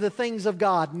indifferent to the things of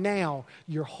God, now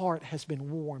your heart has been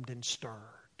warmed and stirred.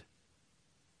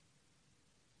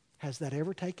 Has that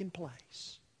ever taken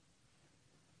place?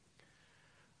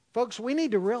 Folks, we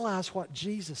need to realize what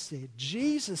Jesus said.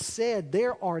 Jesus said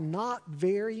there are not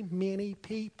very many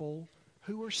people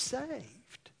who are saved.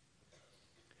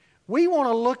 We want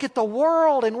to look at the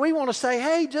world and we want to say,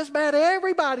 hey, just about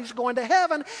everybody's going to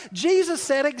heaven. Jesus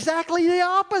said exactly the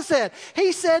opposite.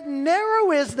 He said,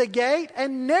 narrow is the gate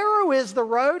and narrow is the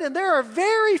road, and there are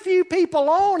very few people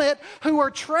on it who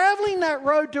are traveling that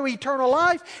road to eternal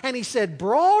life. And he said,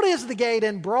 broad is the gate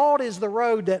and broad is the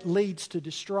road that leads to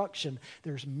destruction.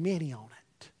 There's many on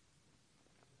it.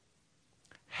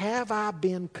 Have I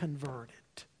been converted?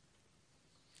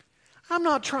 I'm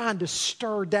not trying to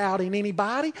stir doubt in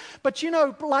anybody, but you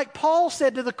know, like Paul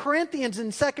said to the Corinthians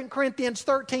in 2 Corinthians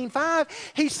 13:5,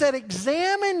 he said,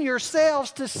 examine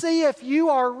yourselves to see if you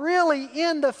are really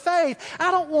in the faith. I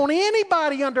don't want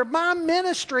anybody under my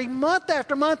ministry month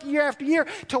after month, year after year,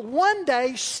 to one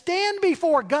day stand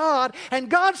before God and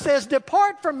God says,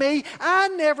 depart from me, I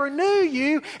never knew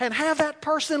you, and have that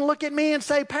person look at me and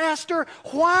say, Pastor,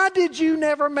 why did you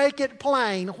never make it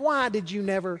plain? Why did you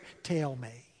never tell me?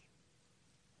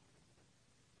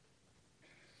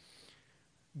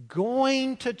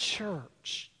 Going to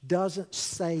church doesn't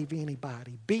save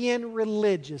anybody. Being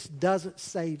religious doesn't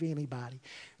save anybody.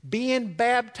 Being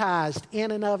baptized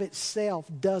in and of itself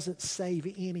doesn't save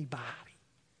anybody.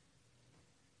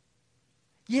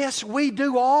 Yes, we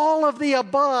do all of the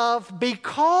above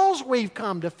because we've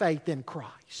come to faith in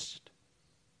Christ.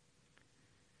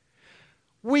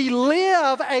 We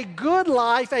live a good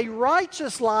life, a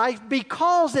righteous life,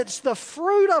 because it's the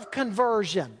fruit of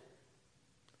conversion.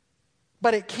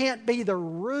 But it can't be the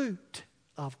root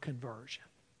of conversion.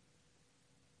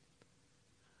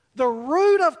 The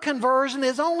root of conversion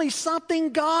is only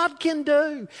something God can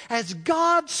do. As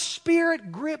God's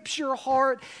Spirit grips your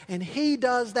heart and He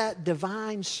does that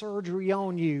divine surgery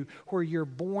on you where you're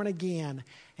born again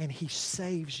and He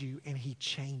saves you and He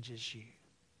changes you.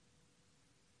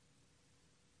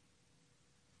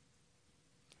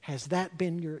 Has that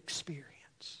been your experience?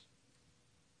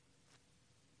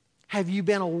 Have you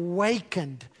been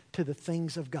awakened to the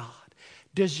things of God?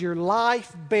 Does your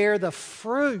life bear the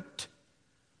fruit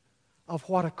of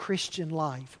what a Christian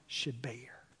life should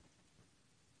bear?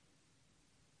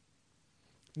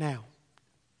 Now,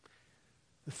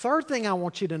 the third thing I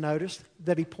want you to notice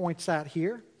that he points out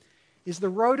here is the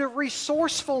road of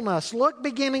resourcefulness. Look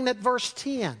beginning at verse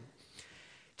 10.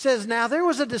 It says, "Now there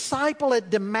was a disciple at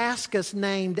Damascus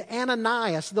named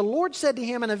Ananias. The Lord said to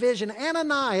him in a vision,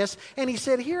 'Ananias,' and he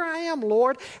said, 'Here I am,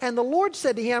 Lord.' And the Lord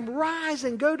said to him, 'Rise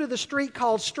and go to the street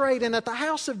called Straight, and at the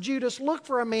house of Judas look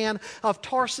for a man of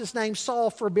Tarsus named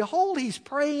Saul. For behold, he's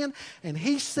praying, and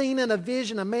he's seen in a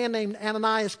vision a man named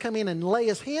Ananias come in and lay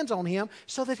his hands on him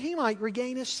so that he might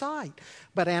regain his sight.'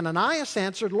 But Ananias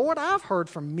answered, 'Lord, I've heard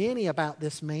from many about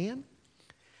this man,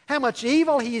 how much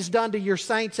evil he has done to your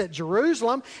saints at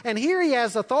Jerusalem. And here he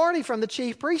has authority from the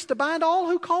chief priest to bind all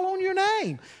who call on your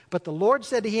name.' But the Lord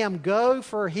said to him, 'Go,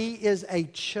 for he is a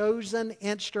chosen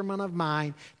instrument of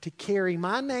mine to carry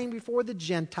my name before the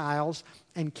Gentiles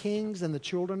and kings and the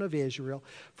children of Israel.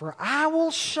 For I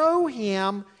will show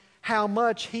him how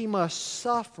much he must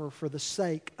suffer for the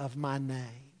sake of my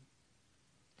name.'"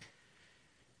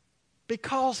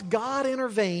 Because God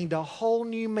intervened, a whole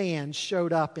new man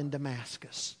showed up in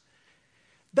Damascus.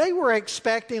 They were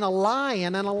expecting a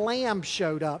lion and a lamb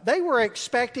showed up. They were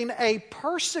expecting a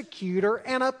persecutor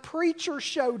and a preacher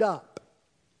showed up.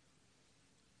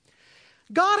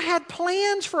 God had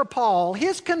plans for Paul.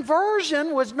 His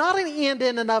conversion was not an end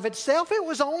in and of itself. It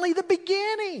was only the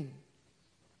beginning.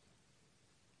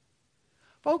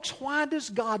 Folks, why does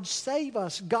God save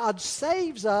us? God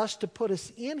saves us to put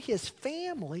us in His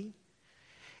family.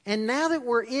 And now that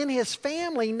we're in His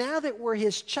family, now that we're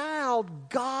His child,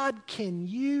 God can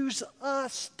use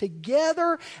us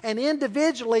together and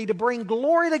individually to bring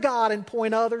glory to God and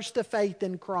point others to faith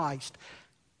in Christ.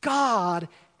 God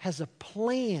has a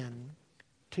plan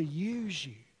to use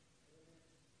you.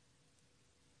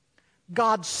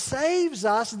 God saves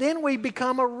us, then we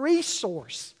become a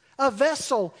resource, a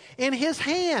vessel in His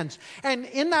hands. And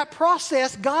in that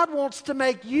process, God wants to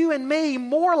make you and me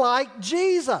more like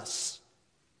Jesus.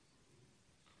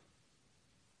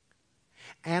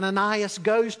 Ananias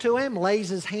goes to him, lays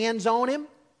his hands on him.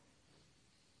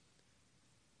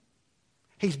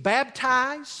 He's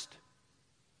baptized.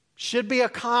 Should be a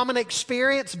common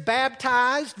experience.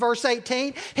 Baptized, verse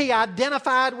 18. He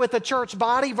identified with the church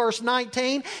body, verse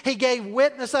 19. He gave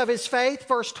witness of his faith,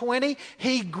 verse 20.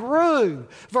 He grew,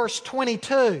 verse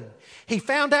 22. He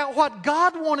found out what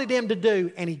God wanted him to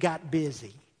do, and he got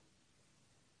busy.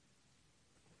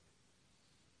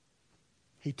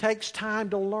 He takes time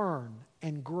to learn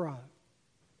and grow.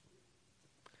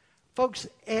 Folks,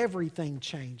 everything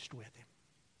changed with him.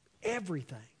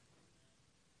 Everything.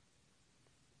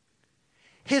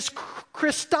 His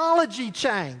Christology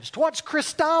changed. What's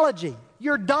Christology?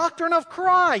 Your doctrine of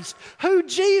Christ, who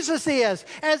Jesus is.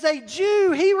 As a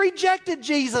Jew, he rejected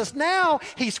Jesus. Now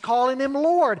he's calling him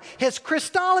Lord. His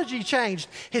Christology changed.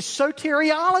 His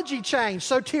soteriology changed.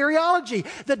 Soteriology,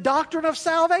 the doctrine of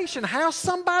salvation. How's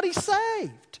somebody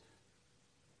saved?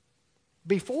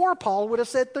 Before, Paul would have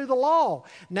said through the law.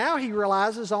 Now he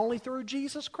realizes only through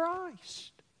Jesus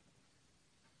Christ.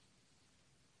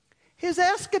 His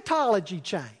eschatology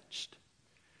changed.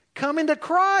 Coming to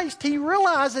Christ, he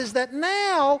realizes that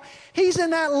now he's in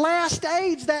that last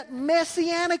age, that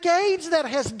messianic age that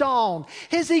has dawned.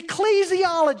 His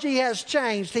ecclesiology has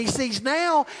changed. He sees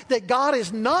now that God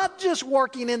is not just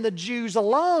working in the Jews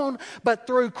alone, but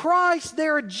through Christ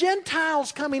there are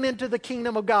Gentiles coming into the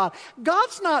kingdom of God.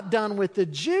 God's not done with the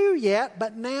Jew yet,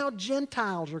 but now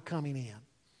Gentiles are coming in.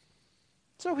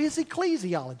 So his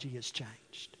ecclesiology has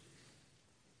changed.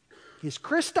 His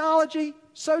Christology,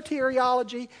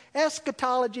 soteriology,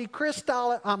 eschatology,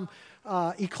 ecclesiology,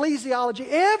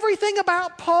 everything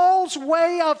about Paul's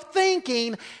way of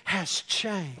thinking has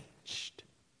changed.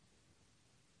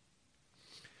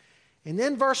 And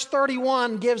then verse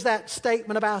 31 gives that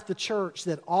statement about the church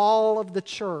that all of the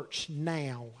church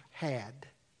now had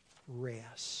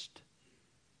rest.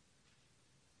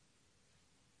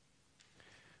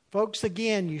 Folks,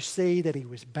 again, you see that he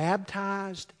was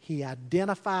baptized. He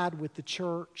identified with the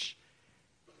church.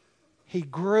 He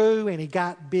grew and he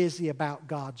got busy about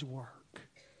God's work.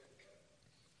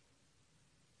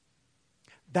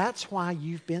 That's why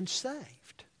you've been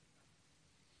saved.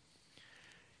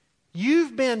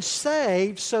 You've been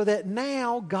saved so that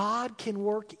now God can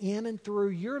work in and through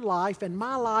your life and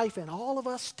my life and all of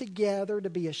us together to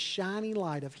be a shining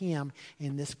light of Him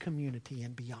in this community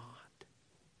and beyond.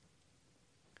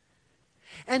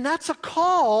 And that's a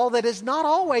call that is not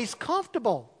always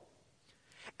comfortable.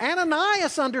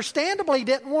 Ananias understandably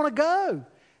didn't want to go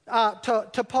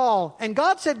to Paul. And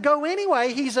God said, go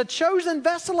anyway. He's a chosen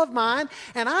vessel of mine,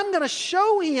 and I'm going to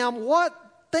show him what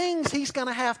things he's going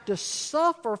to have to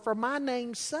suffer for my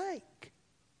name's sake.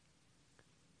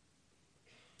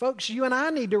 Folks, you and I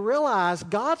need to realize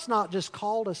God's not just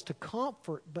called us to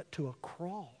comfort, but to a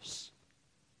cross.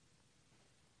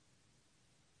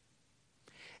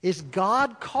 Is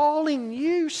God calling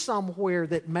you somewhere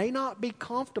that may not be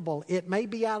comfortable? It may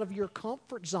be out of your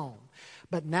comfort zone.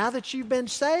 But now that you've been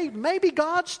saved, maybe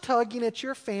God's tugging at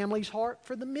your family's heart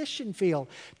for the mission field.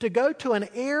 To go to an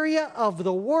area of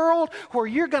the world where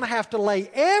you're going to have to lay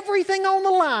everything on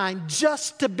the line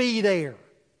just to be there.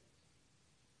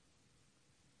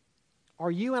 Are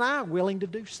you and I willing to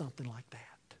do something like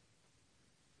that?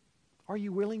 Are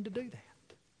you willing to do that?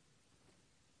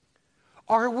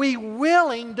 Are we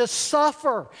willing to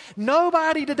suffer?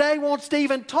 Nobody today wants to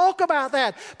even talk about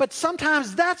that. But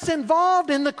sometimes that's involved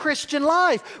in the Christian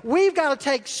life. We've got to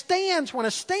take stands when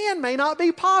a stand may not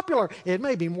be popular. It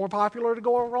may be more popular to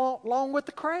go along with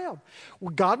the crowd.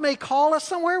 God may call us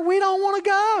somewhere we don't want to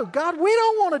go. God, we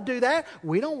don't want to do that.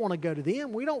 We don't want to go to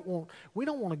them. We don't want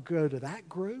to go to that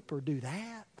group or do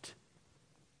that.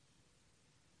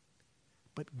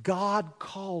 But God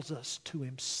calls us to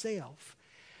Himself.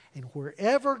 And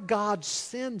wherever God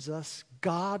sends us,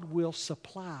 God will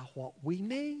supply what we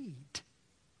need.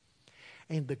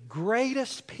 And the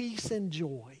greatest peace and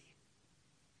joy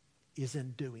is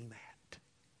in doing that.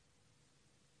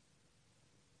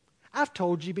 I've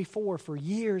told you before for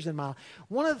years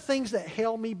one of the things that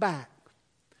held me back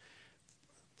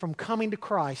from coming to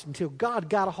Christ until God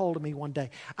got a hold of me one day.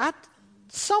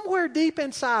 Somewhere deep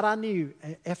inside I knew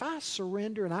if I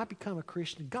surrender and I become a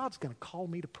Christian, God's going to call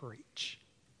me to preach.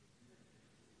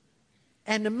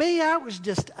 And to me, I was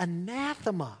just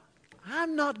anathema.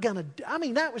 I'm not going to,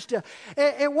 that was just,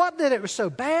 it wasn't that it was so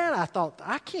bad. I thought,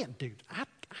 I can't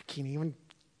even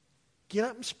get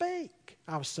up and speak.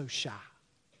 I was so shy.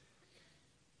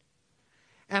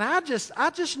 And I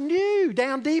just knew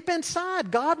down deep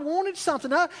inside God wanted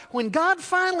something. When God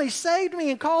finally saved me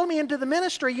and called me into the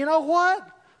ministry, you know what?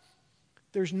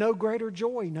 There's no greater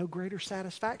joy, no greater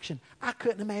satisfaction. I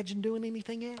couldn't imagine doing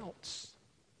anything else.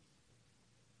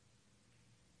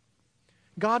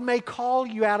 God may call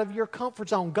you out of your comfort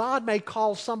zone. God may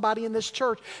call somebody in this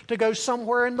church to go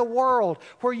somewhere in the world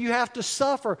where you have to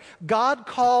suffer. God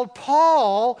called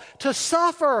Paul to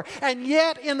suffer, and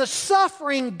yet in the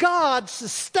suffering, God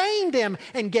sustained him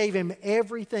and gave him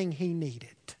everything he needed.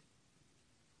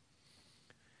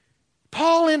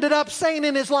 Paul ended up saying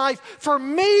in his life, for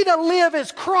me to live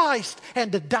is Christ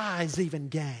and to die is even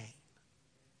gain.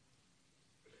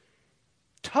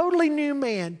 Totally new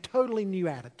man, totally new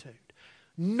attitude.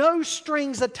 No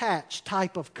strings attached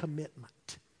type of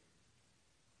commitment.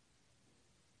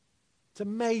 It's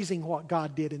amazing what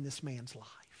God did in this man's life.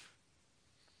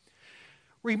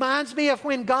 Reminds me of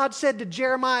when God said to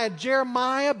Jeremiah,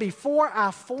 Jeremiah, before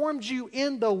I formed you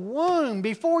in the womb,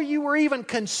 before you were even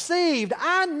conceived,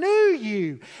 I knew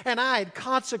you, and I had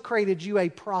consecrated you a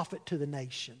prophet to the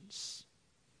nations.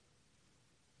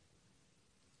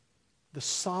 The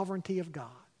sovereignty of God.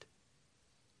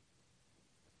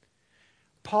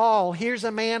 Paul, here's a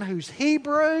man who's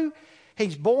Hebrew.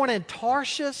 He's born in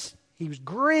Tarshish. He was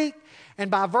Greek.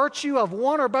 And by virtue of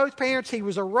one or both parents, he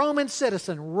was a Roman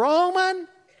citizen. Roman,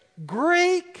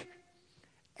 Greek,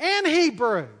 and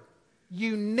Hebrew.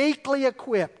 Uniquely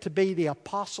equipped to be the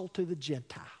apostle to the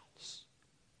Gentiles.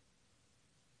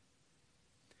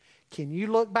 Can you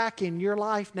look back in your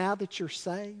life now that you're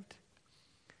saved?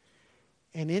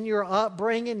 And in your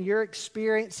upbringing, your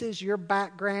experiences, your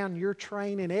background, your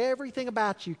training, everything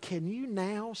about you, can you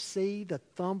now see the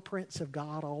thumbprints of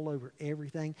God all over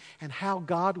everything and how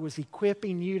God was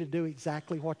equipping you to do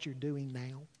exactly what you're doing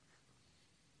now?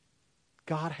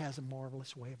 God has a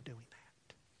marvelous way of doing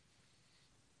that.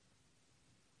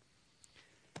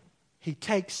 He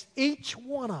takes each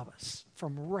one of us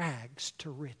from rags to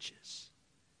riches,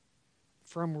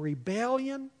 from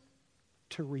rebellion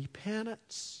to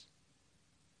repentance,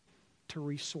 to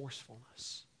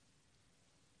resourcefulness.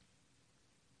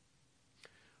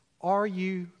 Are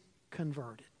you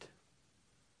converted?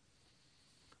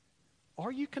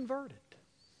 Are you converted?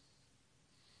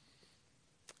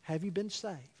 Have you been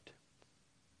saved?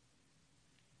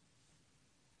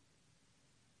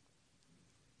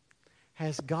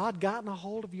 Has God gotten a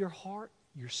hold of your heart,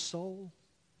 your soul,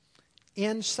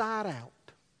 inside out?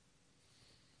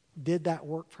 Did that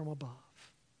work from above?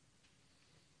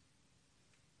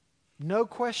 No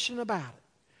question about it.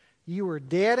 You were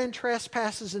dead in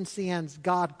trespasses and sins.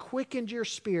 God quickened your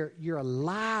spirit. You're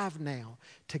alive now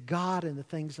to God and the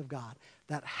things of God.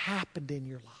 That happened in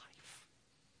your life.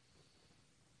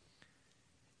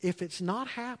 If it's not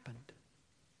happened,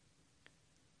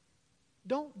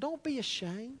 don't be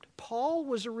ashamed. Paul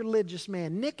was a religious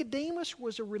man. Nicodemus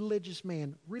was a religious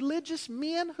man. Religious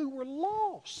men who were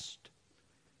lost.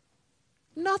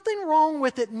 Nothing wrong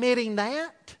with admitting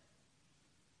that.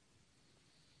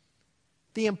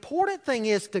 The important thing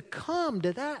is to come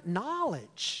to that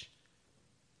knowledge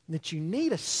that you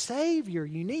need a Savior.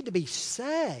 You need to be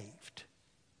saved.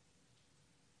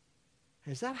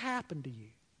 Has that happened to you?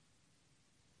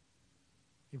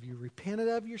 Have you repented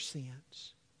of your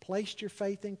sins, placed your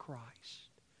faith in Christ,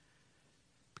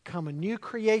 become a new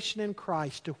creation in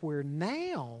Christ to where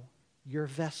now you're a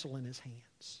vessel in His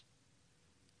hands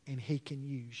and He can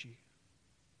use you?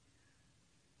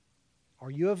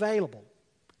 Are you available?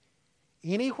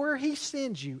 Anywhere He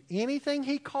sends you, anything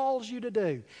He calls you to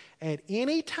do, at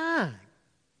any time,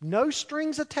 no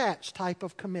strings attached type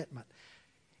of commitment.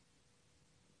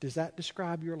 Does that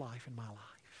describe your life and my life?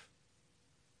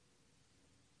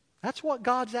 That's what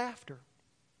God's after.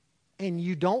 And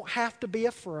you don't have to be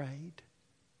afraid.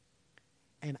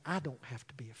 And I don't have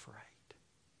to be afraid.